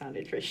think that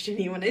sounded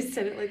Christian-y when I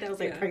said it like that. I was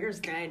like, prayer's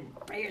dead.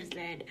 Prayer's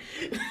dead.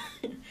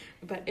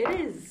 But it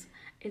is.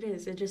 It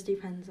is. It just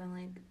depends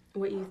on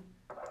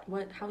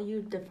like how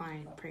you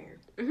define prayer.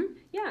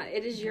 Yeah,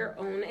 it is your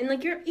own, and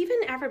like your even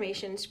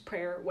affirmations,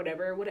 prayer,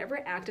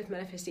 whatever act of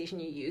manifestation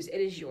you use, it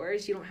is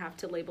yours. You don't have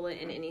to label it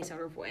in any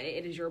sort of way.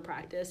 It is your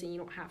practice, and you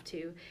don't have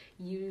to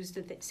use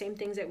the same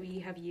things that we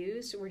have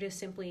used. We're just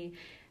simply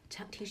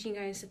teaching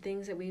you guys the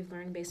things that we've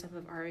learned based off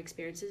of our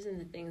experiences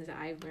and the things that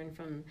I've learned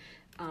from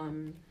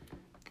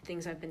the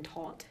things I've been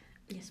taught.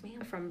 Yes,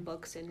 ma'am. From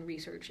books and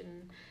research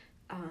and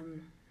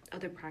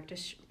other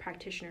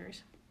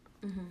practitioners.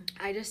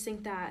 I just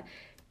think that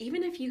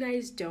even if you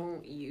guys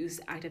don't use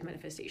active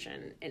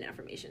manifestation and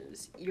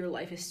affirmations, your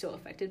life is still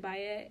affected by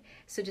it.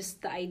 So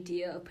just the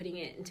idea of putting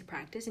it into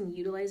practice and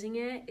utilizing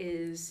it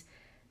is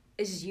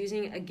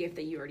using a gift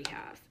that you already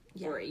have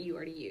or you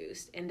already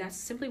used. And that's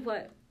simply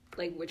what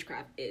like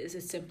witchcraft is.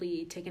 It's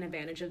simply taking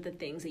advantage of the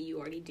things that you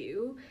already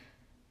do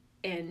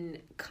and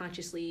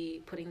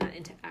consciously putting that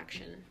into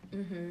action.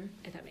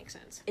 If that makes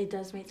sense. It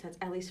does make sense,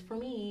 at least for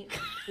me.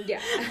 Yeah.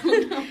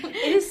 It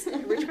is.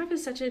 Witchcraft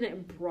is such a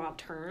broad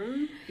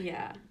term.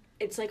 Yeah.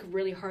 It's like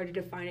really hard to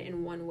define it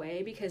in one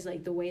way because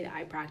like the way that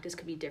I practice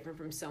could be different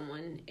from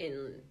someone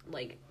in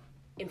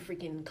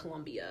freaking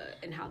Colombia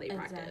and how they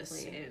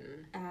practice.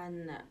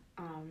 And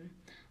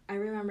I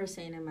remember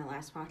saying in my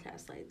last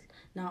podcast, like,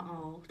 not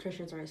all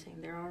Christians are the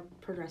same. There are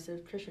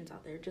progressive Christians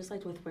out there, just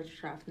like with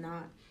witchcraft.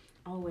 Not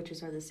all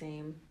witches are the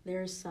same.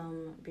 There's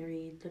some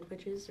very good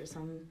witches, or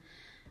some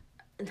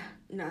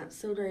not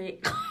so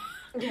great.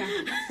 Yeah.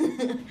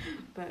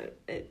 But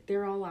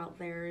they're all out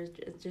there.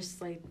 It's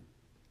just like,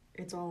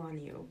 it's all on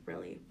you,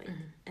 really, like,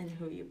 and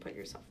who you put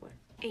yourself with.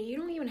 And you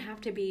don't even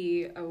have to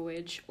be a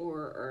witch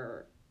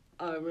or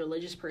a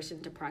religious person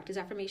to practice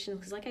affirmations,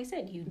 because like I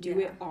said, you do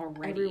it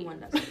already. Everyone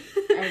does it.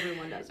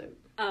 Everyone does it.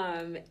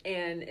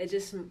 And it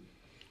just,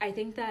 I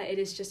think that it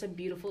is just a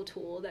beautiful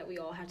tool that we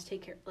all have to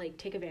take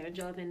advantage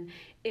of, and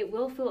it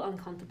will feel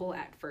uncomfortable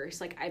at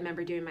first. Like, I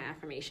remember doing my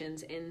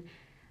affirmations and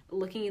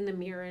looking in the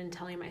mirror and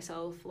telling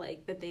myself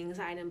like the things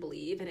I didn't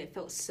believe, and it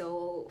felt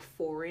so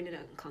foreign and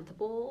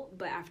uncomfortable.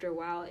 But after a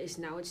while, it's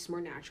just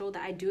more natural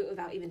that I do it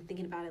without even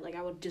thinking about it. Like,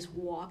 I would just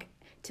walk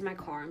to my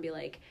car and be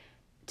like,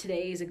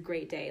 today is a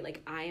great day.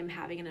 Like, I am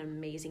having an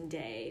amazing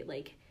day.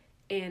 Like,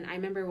 and I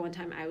remember one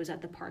time I was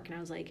at the park and I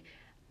was like,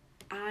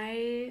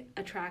 I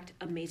attract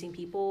amazing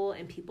people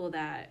and people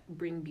that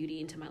bring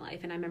beauty into my life.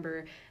 And I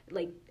remember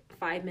like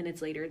 5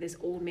 minutes later, this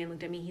old man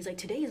looked at me. He's like,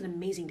 today is an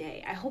amazing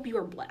day. I hope you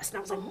are blessed. And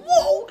I was like,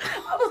 whoa!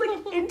 I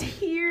was like in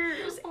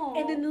tears. Aww.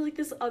 And then like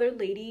this other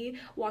lady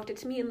walked up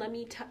to me and let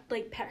me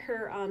pet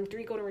her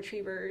 3 golden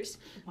retrievers.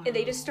 Wow. And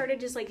they just started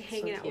just like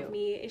hanging out with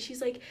me. And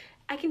she's like,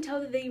 I can tell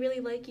that they really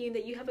like you and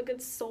that you have a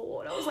good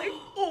soul. And I was like,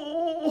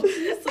 oh,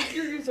 it's like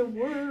you're using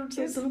words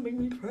that's gonna make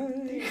me cry.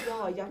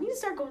 Y'all need to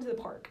start going to the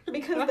park,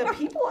 because the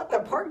people at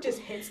the park just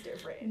hits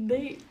different.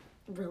 They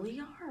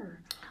really are.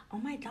 Oh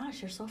my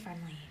gosh, they're so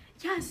friendly.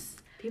 Yes.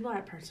 People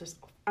at parks are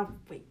oh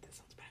wait, that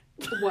sounds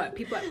bad. What?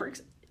 People at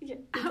parks? Yeah,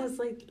 because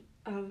like,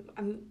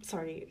 I'm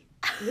sorry.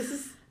 This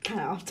is kind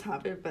of off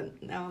topic,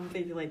 but now I'm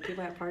thinking like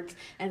people at parks,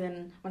 and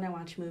then when I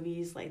watch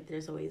movies, like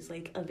there's always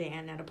like a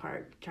van at a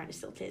park trying to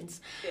steal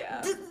kids.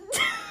 Yeah.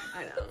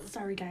 I know.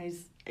 Sorry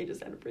guys, I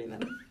just had to bring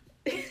that up.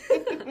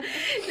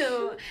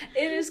 No,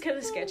 it is kind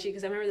of sketchy,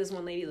 because I remember this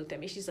one lady looked at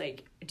me. She's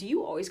like, do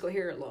you always go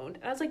here alone?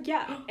 And I was like,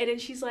 yeah. And then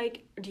she's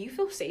like, do you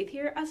feel safe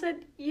here? I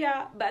said,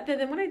 yeah. But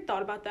then when I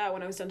thought about that,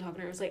 when I was done talking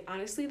to her, I was like,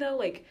 honestly though,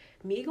 like,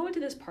 me going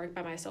to this park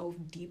by myself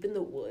deep in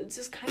the woods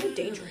is kind of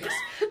dangerous.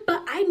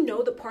 But I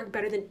know the park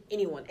better than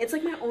anyone. It's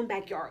like my own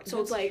backyard.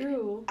 So it's like,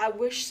 true. I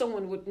wish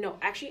someone would. No,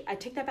 actually, I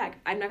take that back.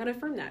 I'm not going to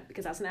affirm that,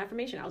 because that's an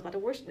affirmation. I was about to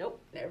worship.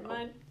 Nope, never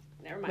mind.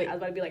 Never mind. I was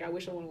about to be like, I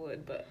wish someone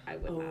would, but I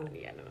would not.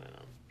 Yeah, no.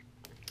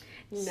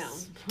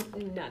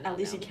 At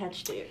least you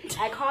catched it.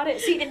 I caught it.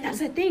 See, and that's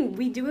the thing.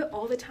 We do it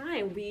all the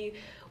time. We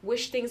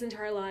wish things into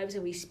our lives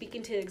and we speak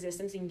into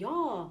existence. And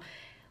y'all,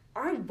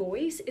 our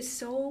voice is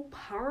so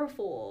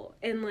powerful.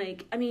 And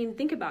like, I mean,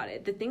 think about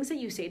it. The things that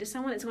you say to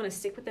someone, it's going to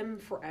stick with them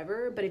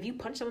forever. But if you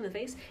punch someone in the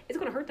face, it's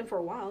going to hurt them for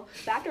a while.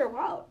 But after a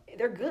while,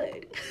 they're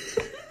good.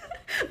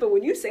 But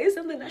when you say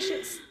something, that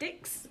shit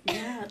sticks.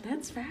 Yeah,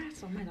 that's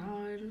fast. Oh my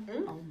god.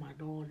 Oh my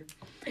god.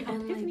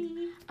 And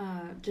Tiffany.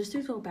 just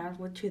to go back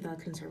to the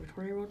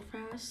conservatory real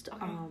fast.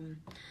 Okay.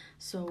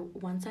 So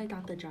once I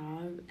got the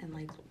job and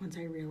like once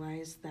I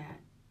realized that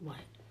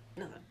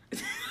Nothing.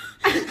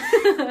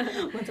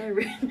 once I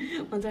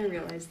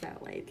realized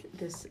that like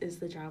this is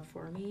the job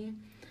for me,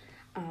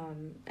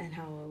 and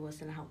how it was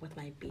gonna help with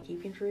my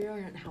beekeeping career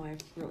and how I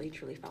really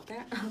truly felt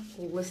that.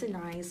 Listen,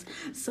 guys.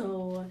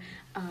 So,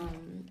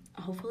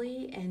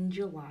 hopefully in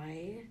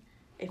July,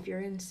 if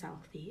you're in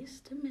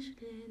Southeast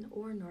Michigan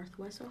or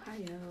Northwest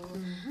Ohio,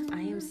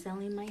 I am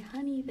selling my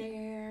honey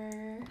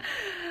there.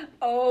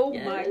 Oh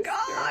yes, my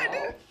god!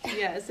 Girl.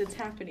 Yes, it's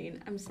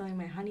happening. I'm selling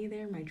my honey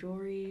there, my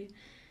jewelry.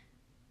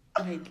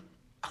 Like,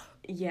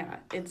 yeah,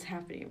 it's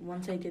happening.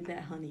 Once I get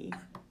that honey,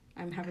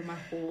 I'm having my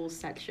whole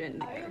section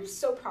there. I am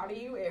so proud of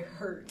you. It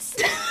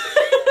hurts.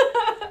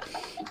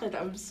 Like,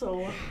 I'm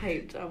so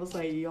hyped. I was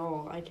like,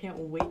 y'all, I can't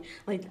wait.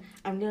 Like,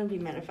 I'm gonna be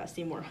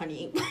manifesting more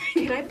honey.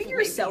 Can I be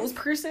your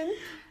salesperson?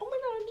 Oh my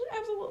god,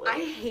 absolutely.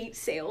 I hate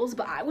sales,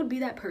 but I would be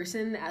that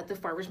person at the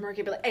farmer's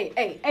market, be like,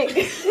 hey.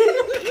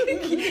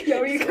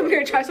 Yo, you come here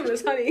and try some of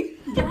this honey.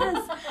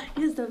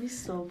 Yes, that'd be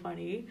so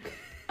funny.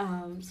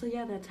 So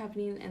yeah, that's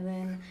happening. And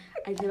then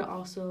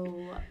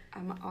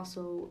I'm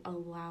also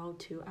allowed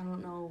to, I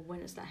don't know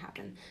when it's that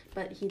happened,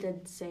 but he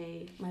did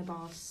say, my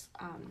boss,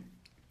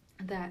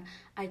 that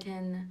I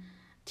can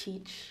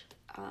teach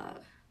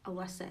a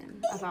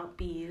lesson about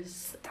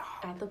bees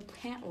at the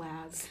plant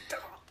lab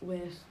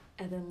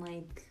and then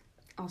like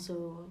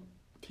also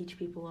teach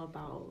people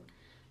about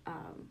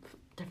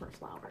different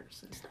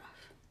flowers and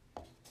stuff.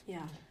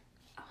 Yeah.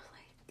 I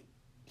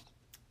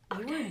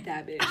was like, You are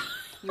that bitch.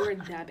 You are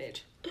that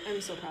bitch.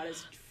 I'm so proud.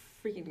 It's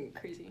freaking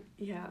crazy.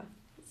 yeah.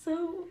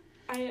 So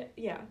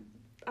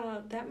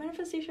that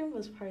manifestation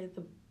was probably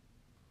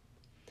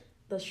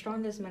the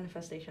strongest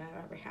manifestation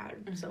I've ever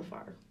had so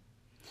far.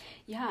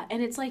 Yeah,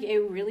 and it's like it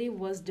really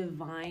was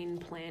divine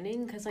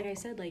planning because like I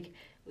said, like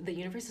the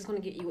universe is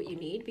going to get you what you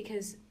need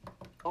because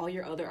all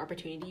your other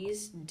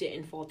opportunities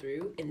didn't fall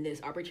through. In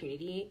this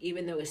opportunity,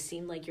 even though it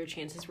seemed like your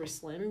chances were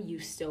slim, you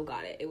still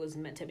got it. It was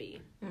meant to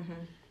be.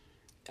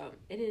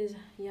 It is.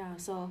 Yeah.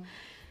 So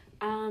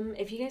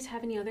if you guys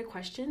have any other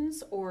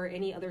questions or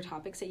any other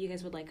topics that you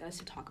guys would like us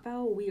to talk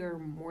about, we are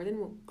more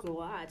than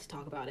glad to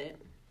talk about it.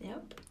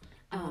 Yep.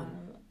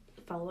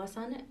 Follow us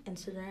on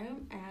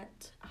Instagram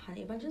at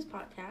Honey Bunches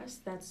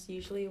Podcast. That's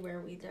usually where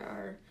we get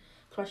our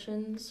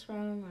questions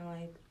from or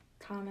like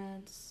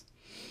comments,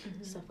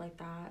 stuff like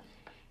that.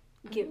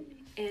 And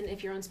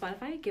if you're on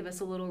Spotify, give us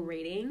a little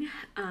rating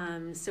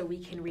so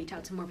we can reach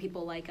out to more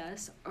people like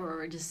us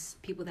or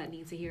just people that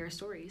need to hear our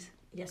stories.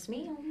 Yes,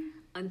 ma'am.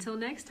 Until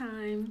next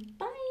time.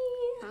 Bye.